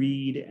me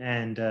read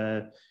and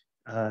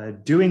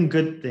doing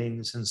good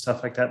things and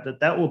stuff like that,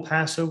 that will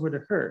pass over to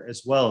her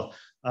as well.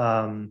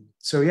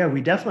 So yeah,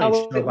 we definitely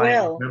Oh, show it by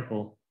will.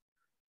 example.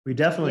 We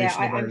definitely Yeah, show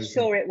by I'm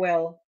sure example. it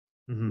will.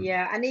 Hmm.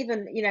 Yeah, and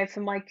even, for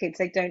my kids,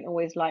 they don't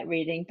always like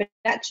reading, but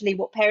actually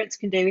what parents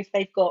can do if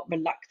they've got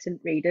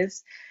reluctant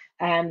readers,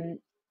 um,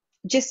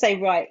 just say,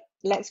 right,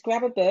 let's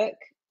grab a book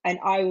and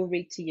I will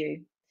read to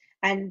you.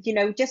 And,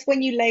 just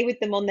when you lay with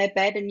them on their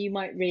bed and you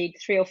might read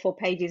 3 or 4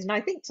 pages, and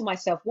I think to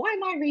myself, why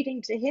am I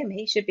reading to him?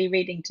 He should be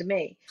reading to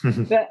me.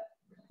 But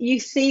you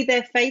see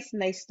their face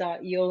and they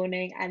start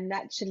yawning, and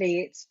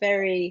actually it's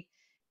very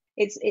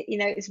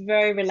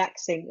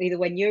relaxing, either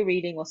when you're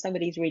reading or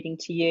somebody's reading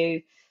to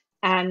you.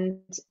 And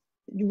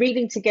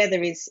reading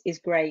together is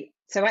great.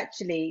 So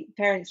actually,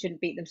 parents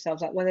shouldn't beat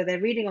themselves up whether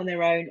they're reading on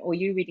their own or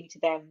you reading to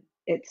them.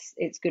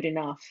 It's good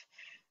enough.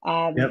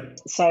 Yep.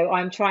 So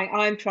I'm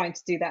trying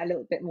to do that a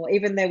little bit more,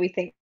 even though we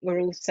think we're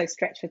all so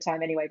stretched for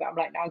time anyway. But I'm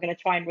like, no, I'm going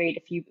to try and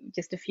read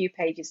just a few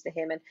pages to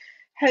him, and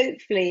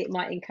hopefully it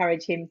might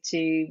encourage him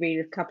to read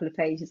a couple of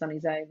pages on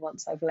his own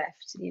once I've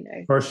left.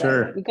 For So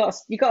sure. you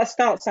got to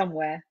start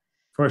somewhere.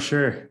 For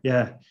sure.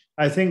 Yeah.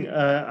 I think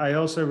I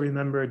also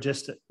remember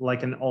just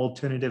like an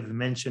alternative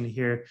mention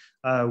here.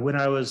 When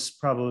I was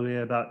probably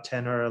about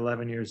 10 or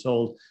 11 years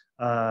old,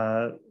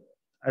 I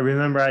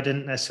remember I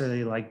didn't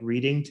necessarily like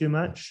reading too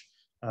much,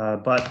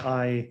 but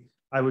I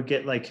would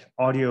get like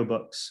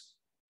audiobooks.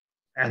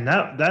 And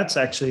that's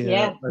actually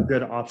Yeah, a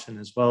good option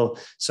as well.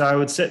 So I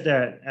would sit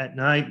there at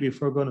night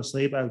before going to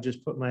sleep. I would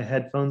just put my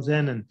headphones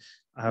in and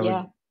I would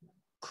yeah.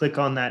 click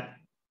on that.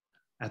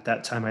 At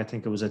that time I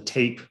think it was a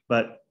tape,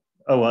 but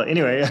oh well,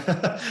 anyway.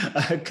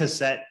 A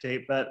cassette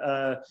tape. But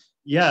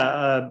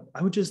yeah,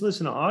 I would just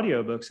listen to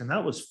audiobooks, and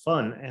that was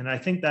fun, and I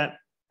think that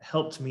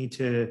helped me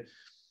to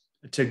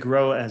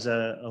grow as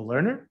a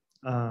learner,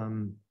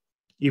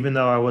 even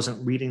though I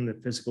wasn't reading the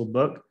physical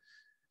book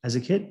as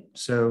a kid.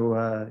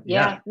 So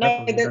yeah, Yeah, no,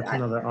 definitely that's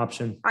another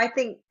option. I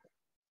think,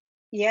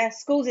 yeah,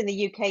 schools in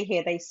the UK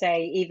here, they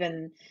say,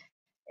 even,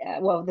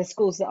 well, the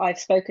schools that I've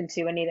spoken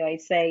to anyway,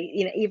 say,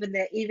 even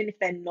if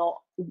they're not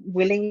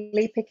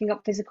willingly picking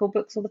up physical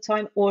books all the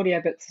time,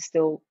 audiobooks are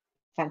still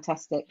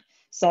fantastic.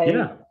 So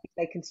Yeah.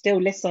 they can still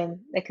listen,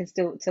 they can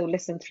still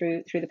listen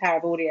through the power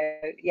of audio.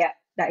 Yeah,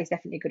 that is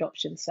definitely a good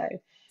option. So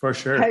For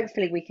sure.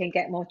 hopefully we can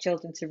get more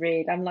children to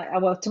read. I'm like,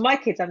 well, to my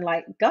kids, I'm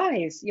like,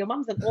 guys, your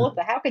mum's an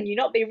author. How can you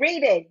not be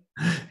reading?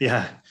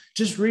 Yeah,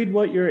 just read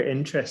what you're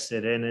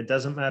interested in. It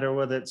doesn't matter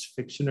whether it's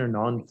fiction or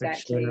nonfiction,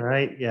 Exactly.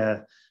 right? Yeah.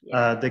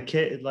 Yeah, The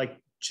kid, like,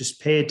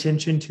 just pay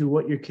attention to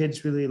what your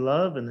kids really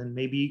love, and then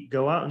maybe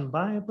go out and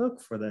buy a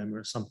book for them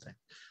or something,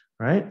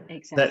 right? That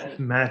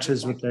exactly.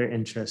 matches with their Exactly.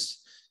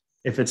 interests.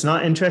 If it's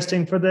not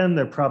interesting for them,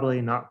 they're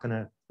probably not going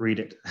to read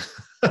it.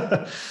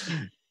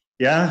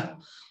 Yeah.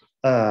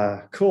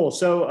 Cool.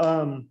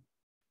 So,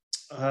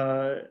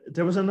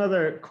 there was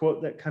another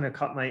quote that kind of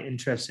caught my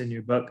interest in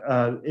your book.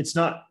 It's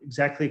not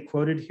exactly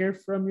quoted here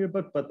from your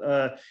book,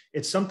 but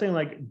it's something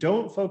like,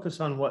 don't focus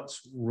on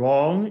what's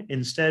wrong,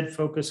 instead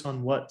focus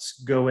on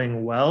what's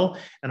going well.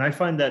 And I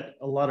find that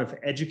a lot of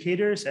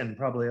educators and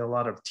probably a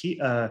lot of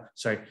a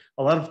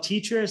lot of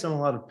teachers and a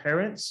lot of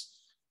parents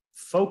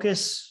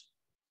focus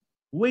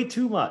way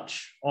too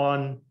much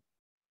on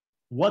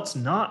what's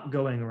not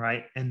going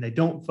right, and they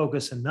don't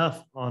focus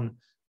enough on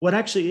what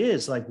actually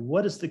is, like,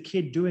 what is the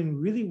kid doing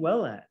really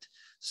well at.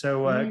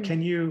 So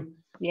can you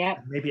Yeah.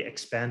 maybe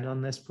expand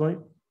on this point?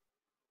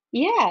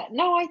 Yeah,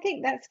 no, I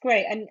think that's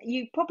great. And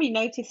you probably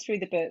noticed through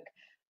the book,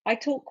 I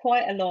talk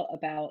quite a lot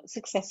about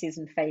successes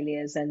and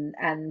failures and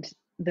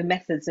the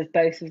methods of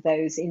both of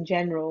those in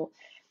general.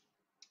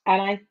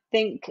 And I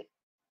think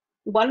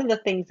one of the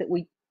things that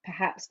we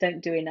perhaps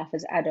don't do enough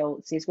as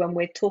adults is when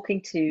we're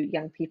talking to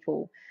young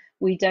people,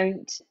 we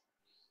don't,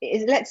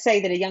 let's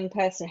say that a young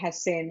person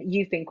has seen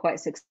you've been quite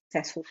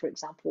successful, for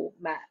example,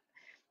 Matt.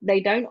 They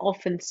don't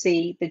often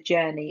see the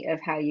journey of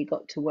how you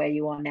got to where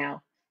you are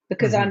now,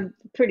 because Mm-hmm. I'm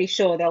pretty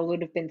sure there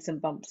would have been some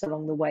bumps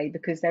along the way,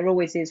 because there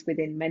always is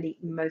within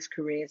most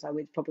careers, I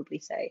would probably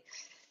say.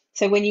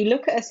 So when you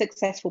look at a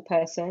successful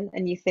person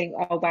and you think,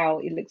 oh wow,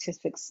 it looks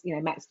just,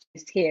 Matt's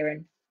just here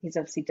and he's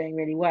obviously doing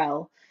really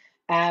well.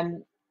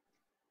 um,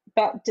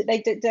 but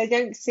they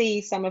don't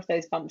see some of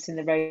those bumps in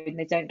the road, and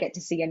they don't get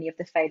to see any of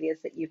the failures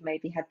that you've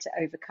maybe had to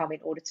overcome in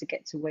order to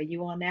get to where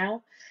you are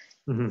now.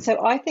 Mm-hmm.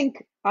 So I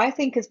think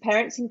as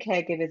parents and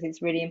caregivers,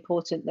 it's really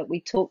important that we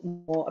talk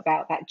more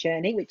about that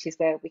journey, which is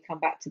where we come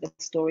back to the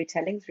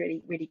storytelling. It's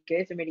really, really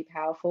good and really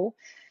powerful.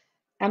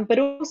 But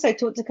also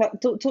talk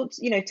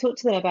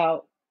to them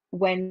about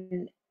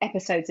when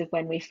episodes of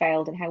when we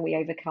failed and how we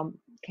overcome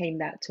came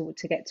that to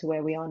get to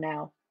where we are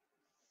now.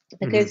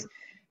 Mm-hmm.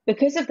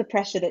 Because of the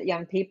pressure that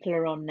young people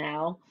are on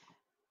now,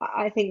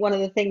 I think one of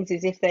the things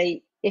is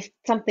if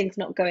something's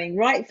not going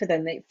right for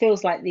them, it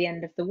feels like the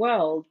end of the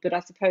world. But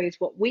I suppose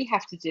what we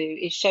have to do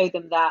is show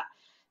them that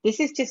this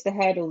is just a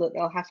hurdle that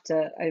they'll have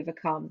to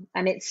overcome.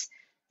 And this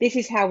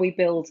is how we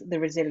build the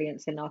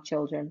resilience in our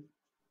children.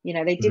 They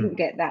didn't Mm-hmm.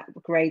 get that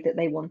grade that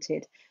they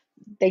wanted.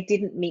 They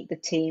didn't meet the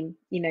team.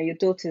 Your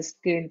daughter's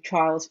doing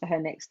trials for her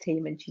next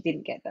team and she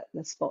didn't get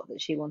the spot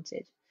that she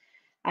wanted.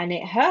 And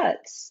it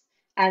hurts.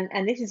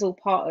 And this is all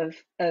part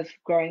of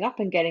growing up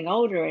and getting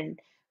older, and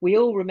we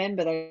all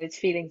remember those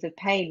feelings of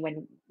pain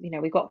when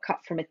we got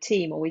cut from a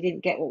team or we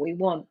didn't get what we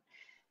want.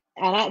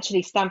 And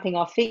actually stamping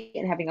our feet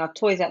and having our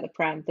toys out the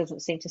pram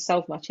doesn't seem to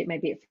solve much.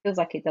 It feels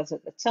like it does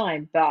at the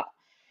time, but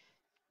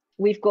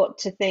we've got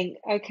to think,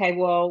 okay,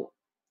 well,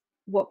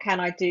 what can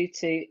I do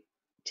to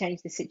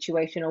change the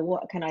situation, or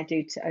what can I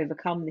do to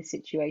overcome this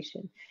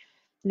situation?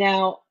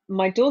 Now,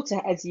 my daughter,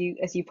 as you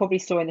probably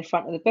saw in the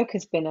front of the book,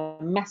 has been a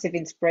massive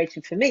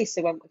inspiration for me.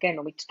 So when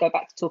we go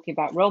back to talking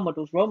about role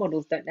models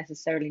don't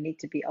necessarily need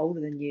to be older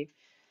than you.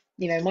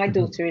 My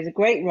daughter is a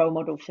great role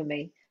model for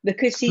me,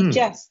 because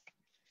Mm-hmm.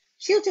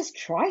 she'll just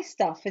try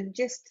stuff and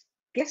just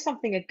give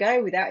something a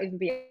go without even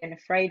being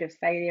afraid of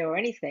failure or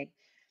anything.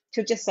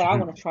 She'll just say, I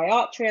want to try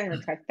archery, I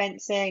want to try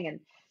fencing. And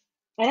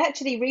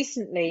actually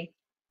recently,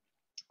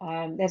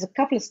 there's a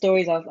couple of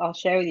stories I'll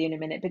share with you in a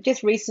minute, but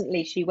just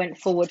recently she went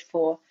forward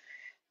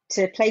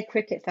to play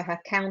cricket for her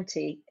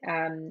county.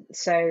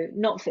 So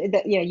not for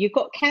that, you've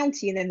got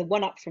county, and then the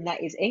one up from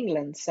that is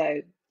England.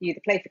 So you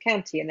either play for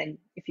county, and then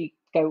if it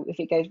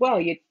goes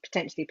well, you'd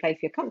potentially play for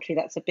your country.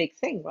 That's a big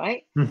thing,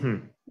 right?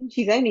 Mm-hmm.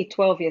 She's only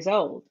 12 years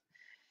old,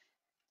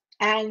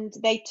 and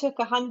they took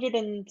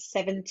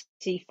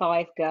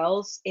 175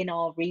 girls in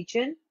our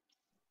region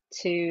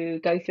to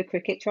go for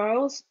cricket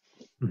trials,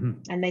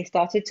 Mm-hmm. and they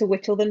started to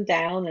whittle them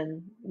down,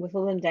 and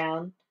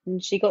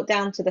she got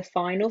down to the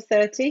final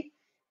 30,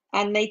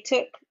 and they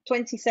took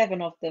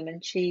 27 of them,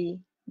 and she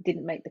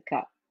didn't make the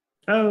cut.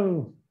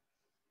 Oh,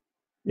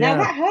 Now yeah.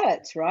 that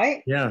hurts,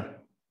 right? Yeah.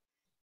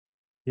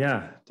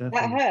 Yeah, That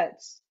definitely.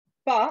 hurts.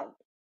 But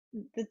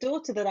the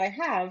daughter that I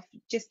have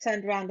just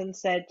turned around and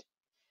said,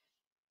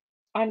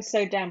 I'm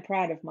so damn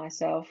proud of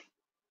myself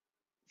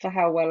for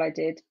how well I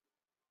did,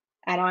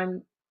 and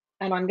I'm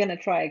going to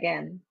try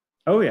again.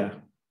 Oh, yeah.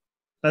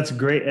 That's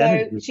great So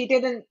energy. she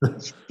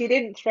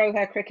didn't throw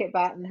her cricket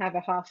bat and have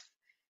a huff.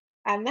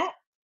 And that,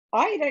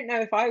 I don't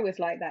know if I was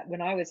like that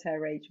when I was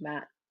her age,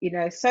 Matt.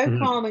 So Mhm.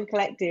 calm and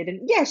collected.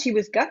 And yeah, she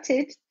was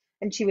gutted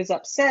and she was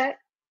upset,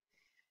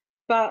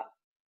 but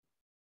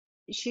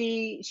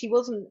she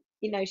wasn't,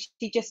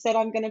 she just said,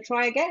 I'm going to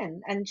try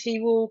again. And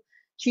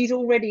she's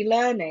already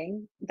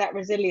learning that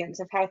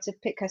resilience of how to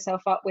pick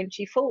herself up when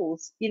she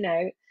falls, you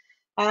know.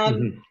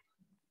 Mhm.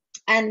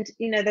 And,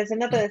 you know, there's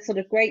another sort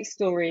of great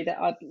story that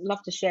I'd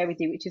love to share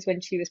with you, which is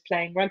when she was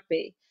playing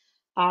rugby.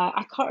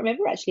 I can't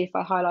remember actually if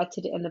I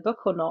highlighted it in the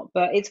book or not,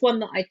 but it's one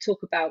that I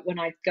talk about when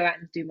I go out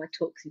and do my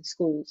talks in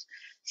schools.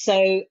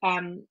 So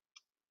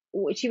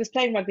she was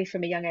playing rugby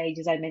from a young age,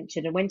 as I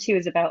mentioned, and when she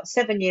was about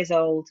 7 years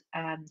old,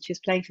 she was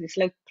playing for this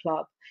local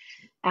club.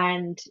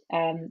 And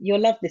you'll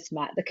love this,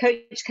 Matt. The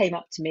coach came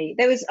up to me.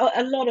 There was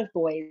a lot of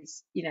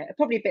boys, you know,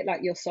 probably a bit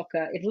like your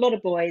soccer. It's a lot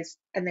of boys,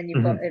 and then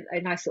you've got Mhm.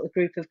 a nice little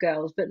group of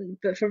girls. But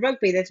for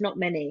rugby, there's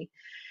not many.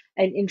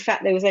 And in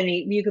fact, there was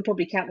only, you could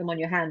probably count them on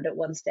your hand at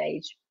one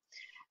stage.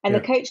 And the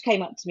Yeah. coach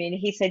came up to me and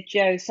he said,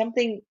 "Joe,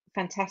 something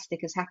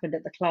fantastic has happened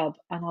at the club,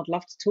 and I'd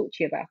love to talk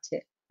to you about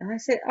it." And I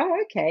said,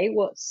 "Oh, okay.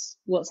 What's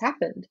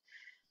happened?"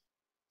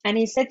 And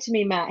he said to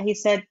me, Matt, he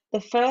said,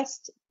 the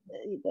first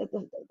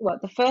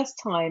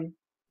time,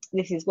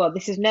 this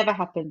has never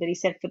happened, but he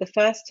said, for the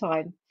first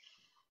time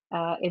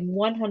in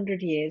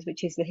 100 years,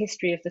 which is the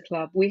history of the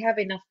club, we have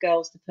enough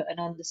girls to put an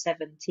under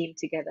 7 team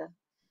together.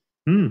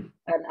 Mm.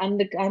 An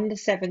under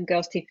 7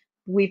 girls team.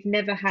 We've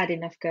never had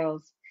enough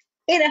girls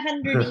in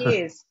 100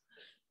 years.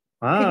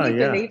 Can Ah, you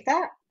yeah. believe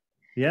that?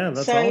 Yeah,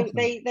 that's So awesome.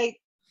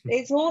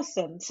 it's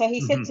awesome. So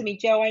he said to Mhm. me,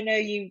 "Joe, I know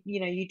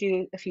you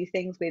do a few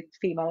things with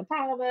female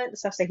empowerment and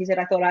stuff." So he said,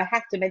 "I thought I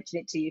have to mention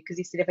it to you," because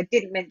he said, "If I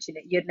didn't mention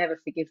it, you'd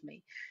never forgive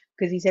me."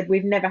 Because he said,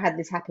 "We've never had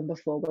this happen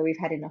before where we've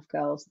had enough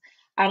girls."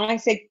 And I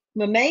said,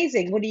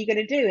 "Amazing. What are you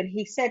going to do?" And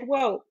he said,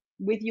 "Well,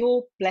 with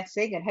your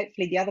blessing, and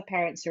hopefully the other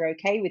parents are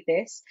okay with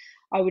this,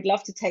 I would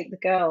love to take the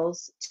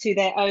girls to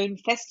their own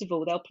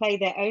festival. They'll play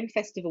their own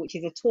festival, which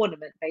is a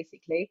tournament,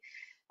 basically.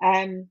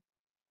 Um,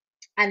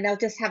 and they'll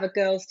just have a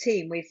girls'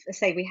 team.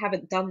 We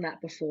haven't done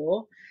that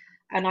before,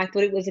 and I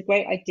thought it was a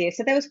great idea.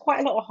 So there was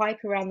quite a lot of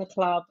hype around the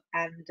club,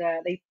 and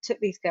they took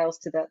these girls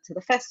to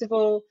the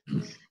festival,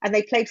 and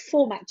they played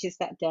 4 matches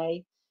that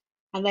day,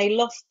 and they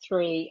lost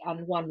 3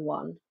 and won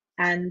 1.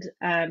 And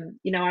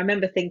you know, I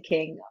remember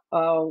thinking,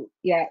 oh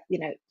yeah, you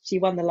know, she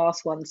won the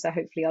last one, so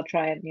hopefully I'll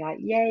try and be like,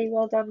 yay,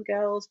 well done,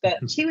 girls. But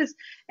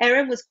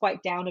Erin was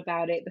quite down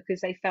about it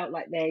because they felt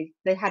like they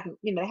hadn't,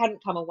 you know, they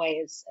hadn't come away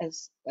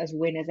as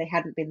winners. They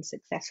hadn't been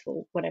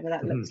successful, whatever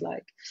that looks Mhm.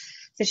 like.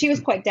 So she was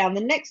quite down.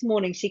 The next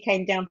morning, she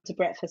came down to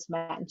breakfast,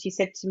 Matt, and she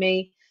said to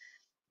me,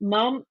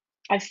 "Mum,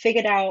 I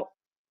figured out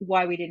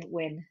why we didn't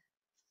win."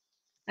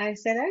 I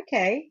said,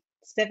 "Okay,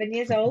 7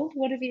 years old.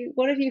 What have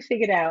you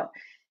figured out?"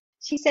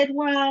 She said,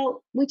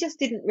 "Well, we just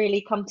didn't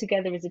really come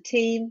together as a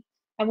team,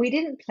 and we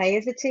didn't play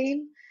as a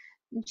team."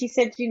 And she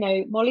said, "You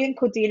know, Molly and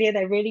Cordelia,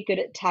 they're really good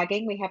at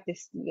tagging. We have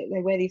this,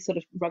 they wear these sort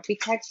of rugby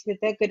tags. She said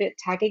they're good at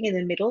tagging in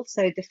the middle,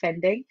 so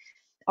defending.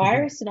 Mhm.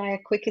 Iris and I are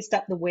quickest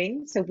up the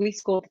wing, so we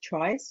scored the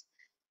tries.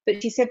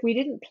 But she said we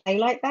didn't play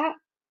like that.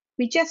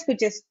 We just were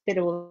just a bit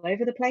all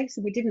over the place,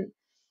 and we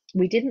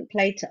didn't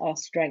play to our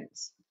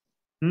strengths."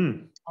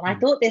 Mm. And I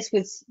thought this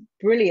was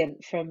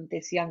brilliant from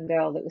this young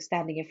girl that was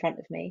standing in front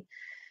of me.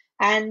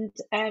 And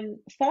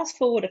fast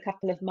forward a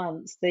couple of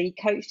months, the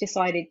coach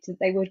decided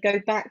they would go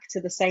back to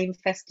the same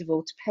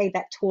festival to play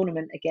that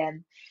tournament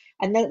again.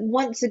 And then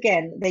once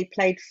again, they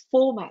played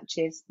 4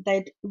 matches.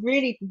 They'd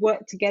really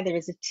worked together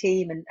as a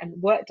team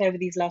and worked over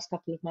these last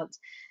couple of months.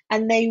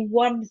 And they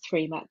won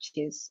 3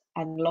 matches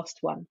and lost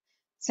one.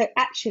 So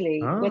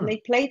actually, when Ah. they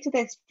played to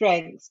their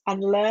strengths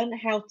and learn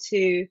how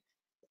to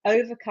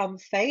overcome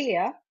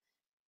failure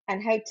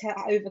and how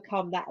to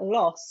overcome that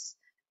loss,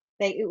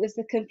 it was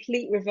the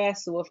complete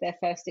reversal of their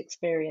first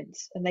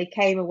experience, and they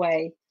came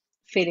away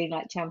feeling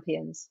like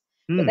champions.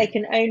 But they Mm.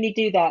 can only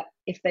do that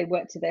if they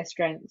work to their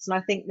strengths. And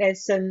I think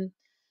there's some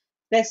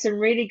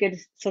really good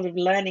sort of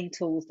learning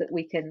tools that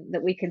we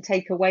can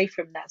take away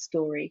from that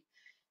story.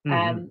 Um,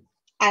 Mhm.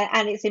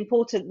 and it's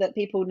important that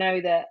people know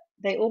that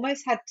they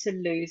almost had to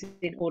lose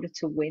in order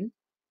to win.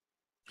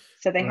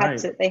 So they had Right.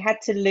 to they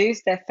had to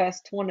lose their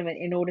first tournament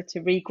in order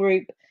to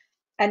regroup.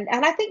 And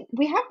I think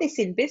we have this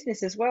in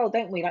business as well,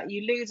 don't we? Like,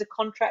 you lose a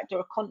contract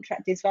or a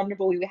contract is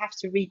vulnerable, we have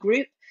to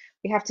regroup.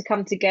 We have to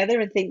come together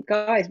and think,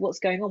 guys, what's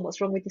going on?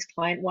 What's wrong with this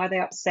client? Why are they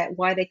upset?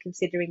 Why are they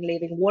considering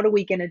leaving? What are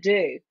we going to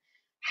do?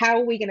 How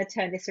are we going to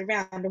turn this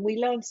around? And we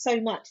learn so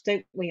much,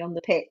 don't we, on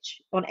the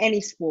pitch, on any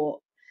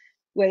sport,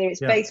 whether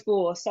it's Yeah.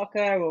 baseball or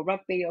soccer or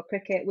rugby or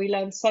cricket. We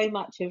learn so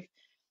much of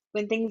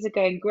when things are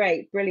going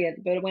great,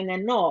 brilliant, but when they're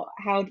not,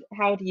 how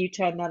do you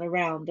turn that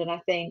around? And I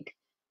think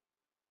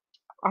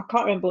I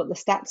can't remember what the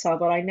stats are,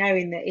 but I know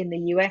in the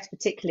US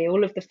particularly,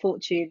 all of the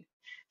Fortune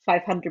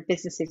 500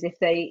 businesses, if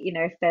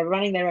they're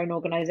running their own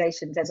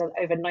organizations, there's an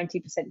over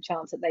 90%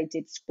 chance that they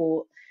did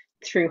sport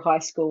through high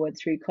school and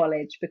through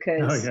college, Oh,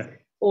 because yeah.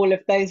 all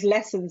of those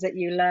lessons that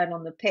you learn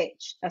on the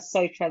pitch are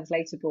so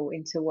translatable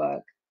into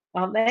work,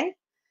 aren't they?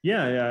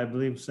 Yeah, yeah, I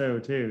believe so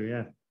too.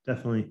 Yeah,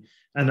 definitely.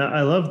 And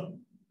I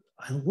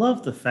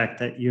love the fact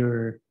that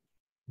your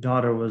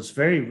daughter was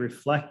very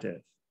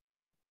reflective.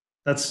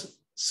 That's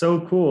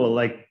so cool.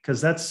 Like, because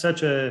that's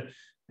such a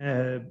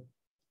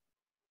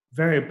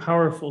very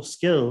powerful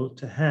skill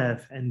to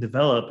have and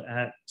develop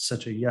at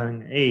such a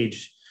young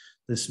age.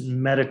 This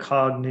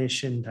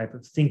metacognition type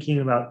of thinking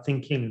about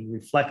thinking and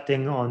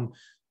reflecting on,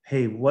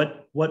 hey,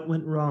 what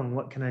went wrong?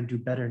 What can I do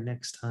better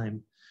next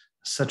time?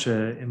 Such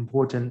an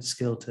important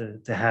skill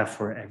to have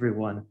for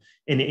everyone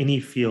in any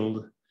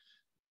field.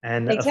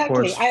 And of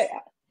Exactly. course,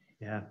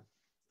 yeah,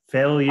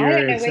 failure I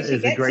don't know where she is a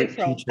gets it great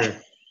from.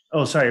 teacher.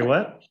 Oh, sorry,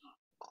 what?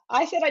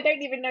 I said I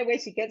don't even know where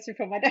she gets it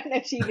from. I don't know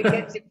if she even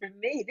gets it from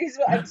me. This is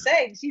what I'm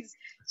saying.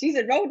 She's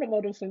a role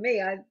model for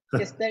me. I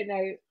just don't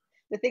know.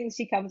 The things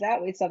she comes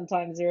out with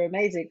sometimes are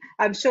amazing.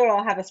 I'm sure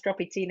I'll have a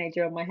stroppy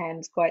teenager on my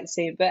hands quite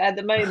soon, but at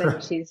the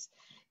moment she's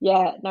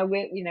yeah, no,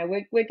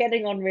 we're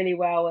getting on really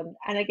well,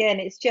 and again,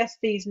 it's just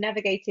these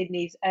navigating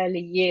these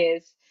early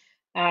years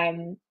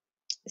um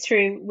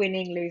through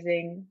winning,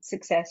 losing,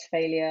 success,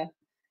 failure.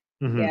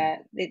 Mhm. Yeah,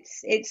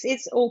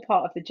 it's all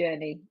part of the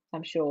journey,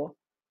 I'm sure.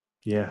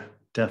 Yeah,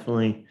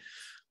 definitely.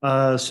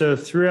 So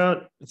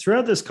throughout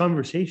this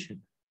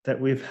conversation that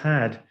we've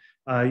had,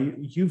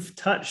 you've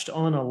touched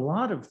on a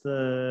lot of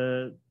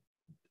the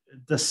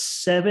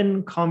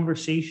 7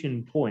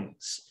 conversation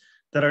points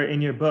that are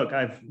in your book.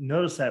 I've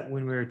noticed that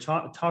when we were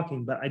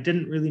talking, but I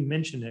didn't really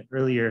mention it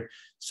earlier.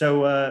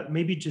 So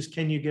maybe just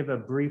can you give a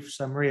brief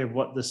summary of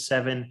what the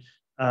 7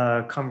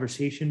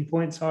 conversation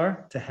points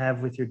are to have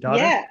with your daughter?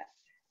 Yeah,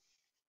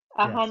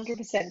 a Yeah.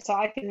 100%. So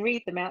I can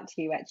read them out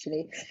to you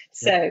actually. Yeah.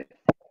 So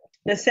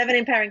the 7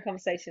 empowering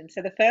conversations.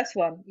 So the first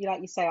one, you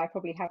like you say, I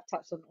probably have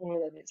touched on all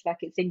of them. It's like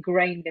it's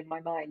ingrained in my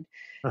mind.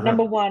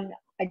 Number Uh-huh. 1,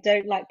 I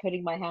don't like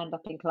putting my hand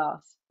up in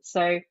class.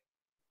 So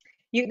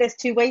there's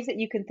 2 ways that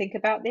you can think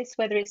about this,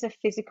 whether it's a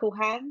physical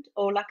hand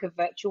or like a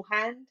virtual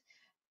hand.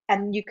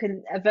 And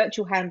a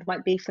virtual hand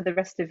might be for the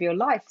rest of your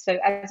life. So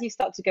as you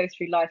start to go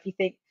through life, you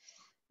think,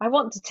 I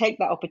want to take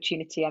that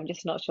opportunity. I'm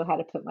just not sure how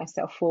to put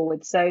myself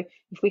forward. So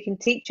if we can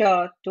teach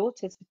our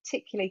daughters,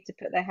 particularly to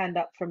put their hand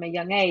up from a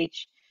young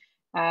age,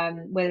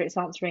 whether it's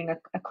answering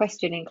a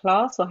question in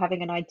class or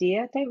having an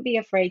idea, don't be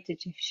afraid to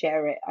just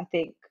share it. I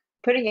think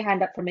putting your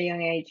hand up from a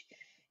young age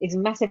is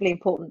massively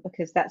important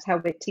because that's how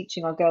we're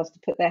teaching our girls to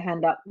put their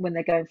hand up when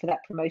they're going for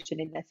that promotion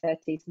in their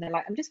 30s. And they're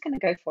like, I'm just going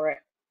to go for it.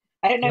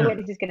 I don't know where Yeah.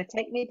 this is going to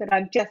take me, but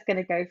I'm just going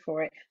to go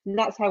for it. And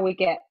that's how we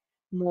get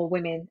more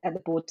women at the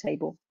board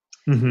table.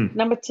 Mm-hmm.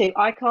 Number 2,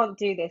 I can't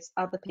do this,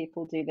 other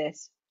people do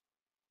this.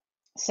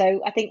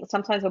 So I think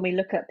sometimes when we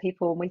look at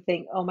people and we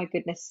think, oh my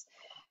goodness,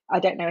 I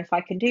don't know if I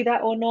can do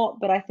that or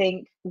not, but I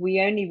think we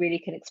only really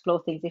can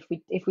explore things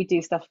if we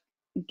do stuff,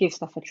 give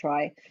stuff a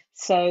try.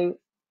 So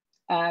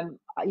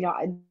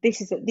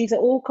these are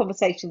all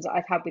conversations that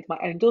I've had with my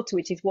own daughter,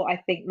 which is what I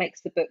think makes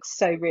the book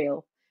so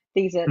real.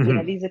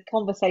 Mm-hmm. These are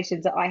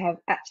conversations that I have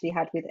actually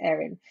had with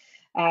Erin.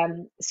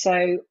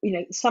 So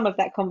some of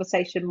that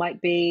conversation might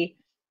be,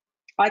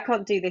 I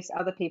can't do this,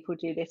 other people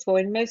do this. Well,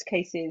 in most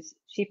cases,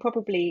 she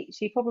probably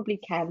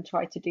can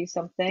try to do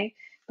something,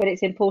 but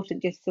it's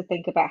important just to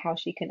think about how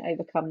she can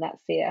overcome that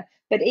fear.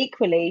 But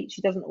equally,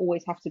 she doesn't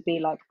always have to be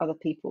like other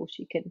people.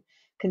 She can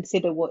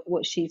consider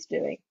what she's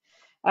doing.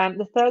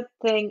 The third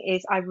thing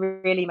is, I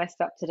really messed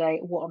up today.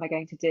 What am I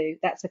going to do?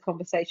 That's a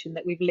conversation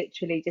that we've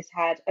literally just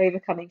had.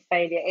 Overcoming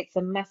failure. It's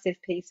a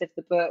massive piece of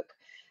the book.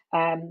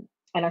 And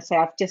I say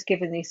I've just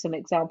given you some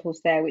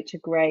examples there, which are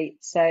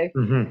great. So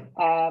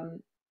Mm-hmm. um,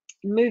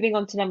 moving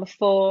on to number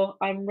 4,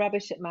 I'm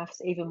rubbish at maths,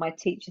 even my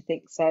teacher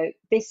thinks so.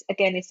 This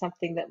again is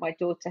something that my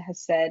daughter has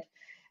said,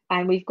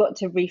 and we've got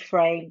to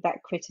reframe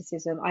that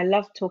criticism. I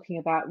love talking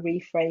about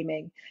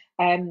reframing.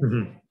 Um,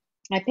 Mm-hmm.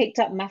 I picked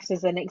up maths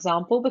as an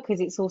example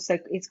because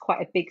it's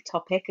quite a big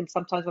topic, and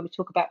sometimes when we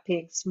talk about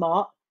being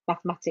smart,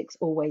 mathematics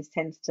always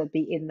tends to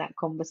be in that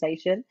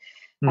conversation.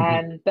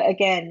 Mm-hmm. But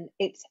again,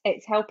 it's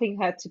helping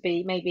her to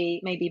be,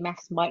 maybe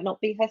maths might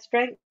not be her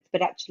strength,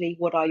 but actually,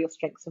 what are your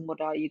strengths and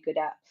what are you good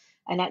at?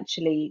 And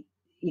actually,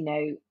 you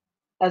know,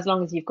 as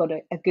long as you've got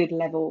a good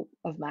level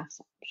of maths,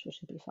 I'm sure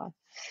she'll be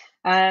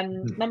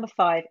fine. Number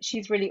 5,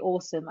 she's really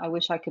awesome. I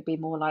wish I could be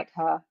more like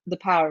her. The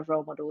power of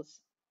role models.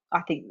 I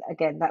think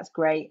again that's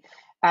great.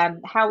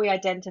 How we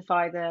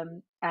identify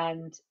them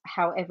and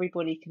how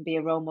everybody can be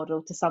a role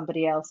model to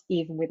somebody else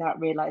even without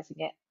realizing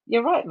it.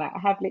 You're right, Matt. I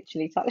have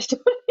literally touched on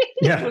all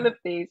Yeah. of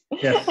these.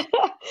 Yes.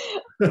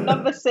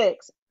 Number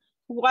 6,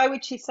 why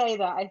would she say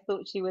that? I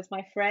thought she was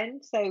my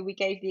friend. So we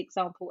gave the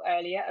example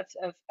earlier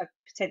of a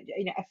potential,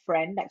 a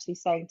friend actually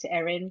saying to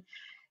Erin,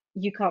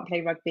 you can't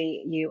play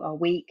rugby, you are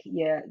weak,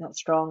 you're not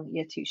strong,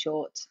 you're too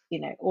short,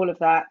 all of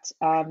that.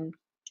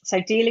 So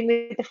dealing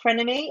with the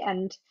frenemy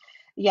and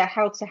yeah,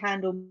 how to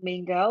handle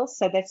mean girls.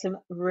 So there's some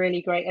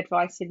really great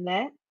advice in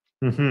there.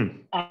 Mm-hmm.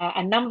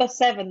 And number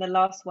 7, the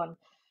last one,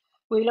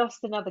 we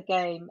lost another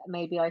game,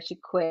 maybe I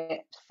should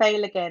quit.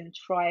 Fail again,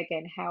 try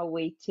again, how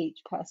we teach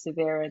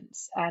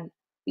perseverance. And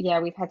yeah,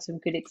 we've had some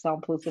good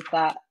examples of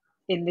that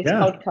in this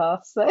Yeah.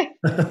 podcast.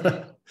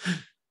 So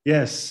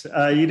Yes.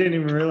 You didn't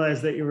even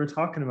realize that you were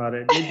talking about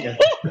it, did you?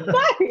 no,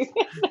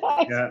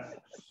 no. Yeah.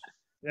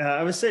 Yeah,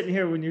 I was sitting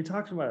here when you're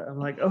talking about it. I'm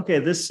like, okay,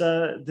 this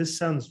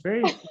sounds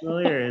very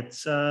familiar.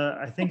 It's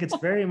I think it's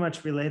very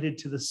much related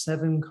to the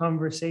Seven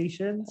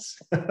Conversations.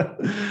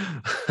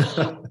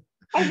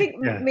 I think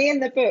Yeah. me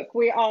and the book,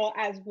 we are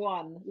as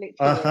one, literally.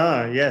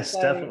 Uh-huh. Yes,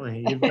 So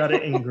definitely. You've got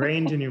it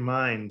ingrained in your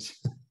mind.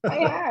 I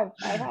have.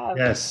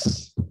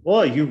 Yes.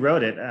 Well, you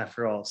wrote it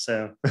after all,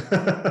 so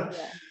Yeah,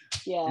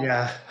 yeah.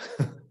 yeah.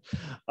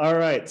 All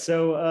right.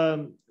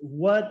 So,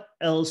 what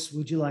else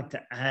would you like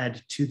to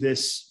add to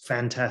this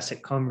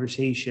fantastic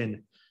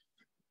conversation?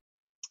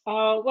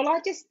 Well,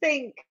 I just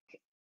think,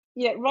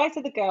 yeah, Rise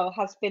of the Girl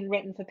has been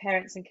written for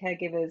parents and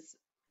caregivers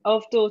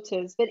of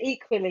daughters, but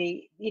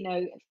equally,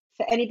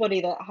 for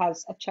anybody that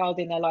has a child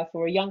in their life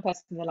or a young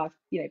person in their life,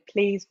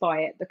 please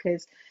buy it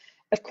because,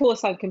 of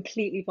course, I'm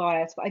completely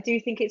biased, but I do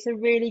think it's a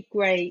really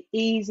great,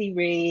 easy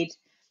read,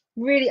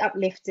 really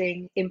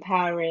uplifting,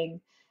 empowering,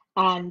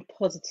 and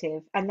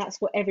positive, and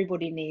that's what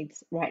everybody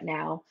needs right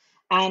now.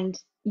 And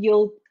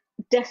you'll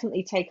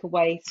definitely take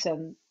away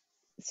some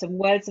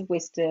words of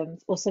wisdom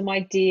or some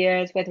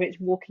ideas, whether it's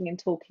walking and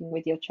talking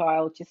with your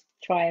child, just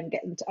try and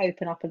get them to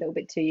open up a little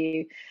bit to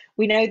you.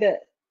 We know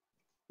that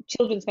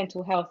children's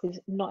mental health is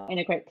not in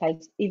a great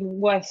place, even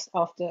worse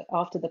after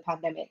the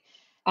pandemic.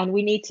 And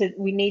we need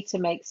to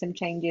make some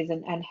changes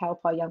and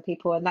help our young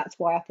people. And that's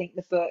why I think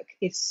the book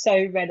is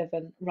so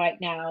relevant right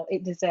now.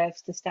 It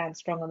deserves to stand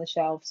strong on the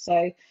shelf.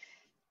 So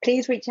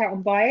please reach out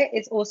and buy it.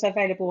 It's also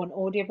available on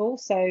Audible.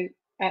 So,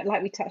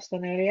 like we touched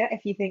on earlier,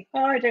 if you think,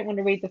 oh, I don't want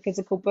to read the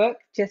physical book,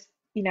 just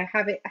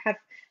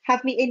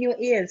have me in your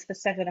ears for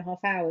 7.5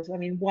 hours. I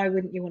mean, why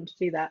wouldn't you want to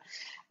do that?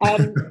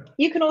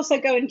 You can also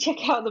go and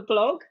check out the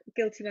blog,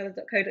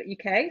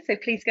 guiltymother.co.uk. So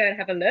please go and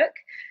have a look.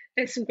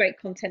 There's some great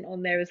content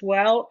on there as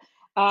well.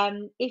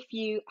 If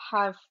you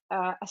have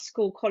a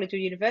school, college, or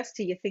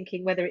university, you're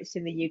thinking whether it's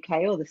in the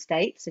UK or the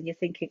States, and you're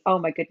thinking, oh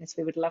my goodness,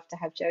 we would love to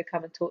have Jo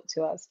come and talk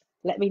to us,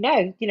 let me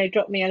know.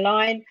 Drop me a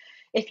line.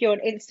 If you're on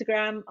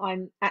Instagram,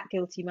 I'm at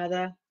Guilty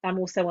Mother. I'm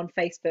also on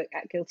Facebook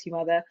at Guilty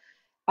Mother.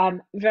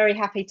 I'm very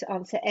happy to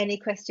answer any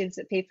questions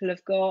that people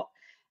have got.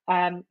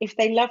 If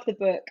they love the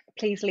book,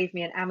 please leave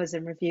me an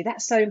Amazon review.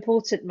 That's so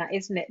important, Matt,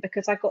 isn't it?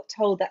 Because I got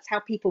told that's how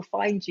people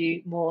find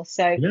you more.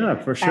 So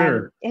Yeah, for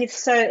sure. it's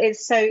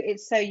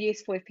so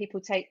useful if people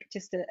take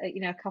just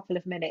a couple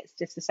of minutes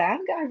just to say,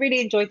 I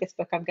really enjoyed this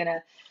book. I'm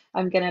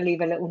gonna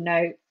leave a little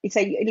note.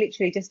 So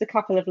literally just a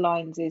couple of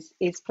lines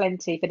is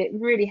plenty, but it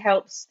really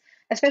helps,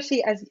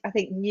 especially as I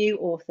think new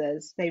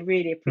authors, they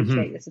really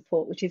appreciate Mhm. the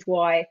support, which is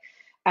why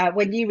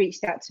when you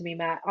reached out to me,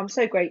 Matt, I'm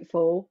so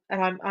grateful,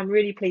 and I'm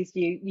really pleased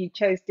you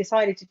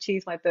decided to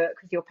choose my book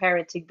as your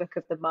parenting book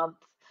of the month.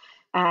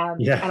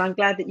 Yeah. And I'm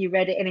glad that you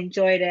read it and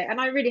enjoyed it, and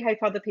I really hope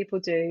other people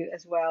do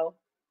as well.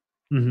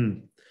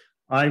 Mhm.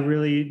 I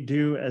really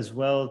do as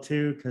well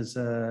too, because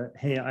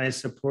hey, I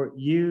support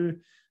you.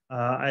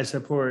 I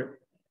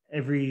support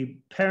every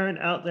parent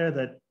out there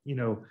that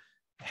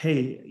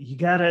hey, you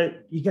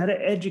gotta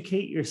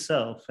educate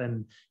yourself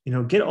and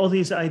get all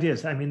these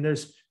ideas. I mean,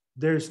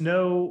 there's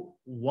no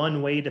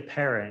one way to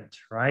parent,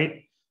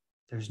 right?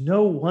 There's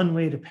no one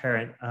way to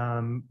parent,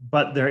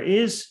 but there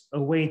is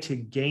a way to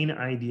gain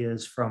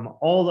ideas from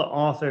all the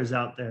authors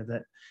out there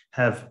that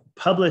have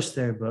published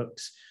their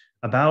books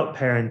about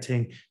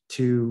parenting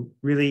to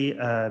really,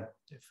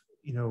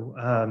 you know,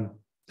 um,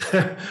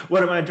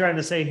 what am I trying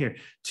to say here?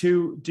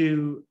 To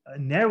do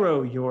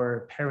narrow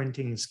your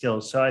parenting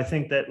skills. So I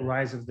think that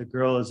Rise of the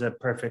Girl is a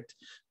perfect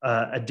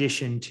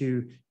addition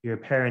to your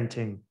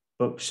parenting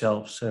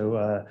bookshelf.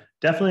 So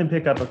definitely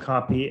pick up a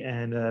copy,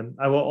 and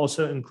I will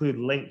also include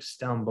links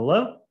down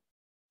below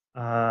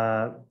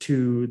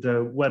to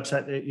the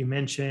website that you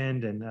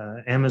mentioned and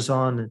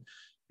Amazon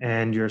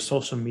and your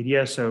social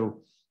media.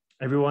 So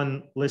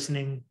everyone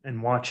listening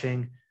and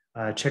watching,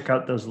 check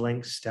out those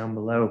links down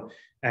below.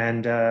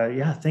 And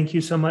yeah, thank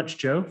you so much,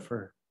 Jo,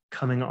 for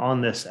coming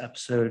on this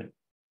episode.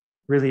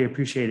 Really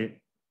appreciate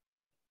it.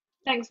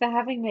 Thanks for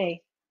having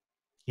me.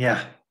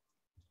 Yeah.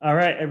 All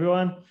right,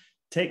 everyone,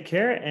 take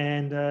care,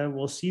 and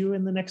we'll see you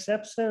in the next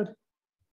episode.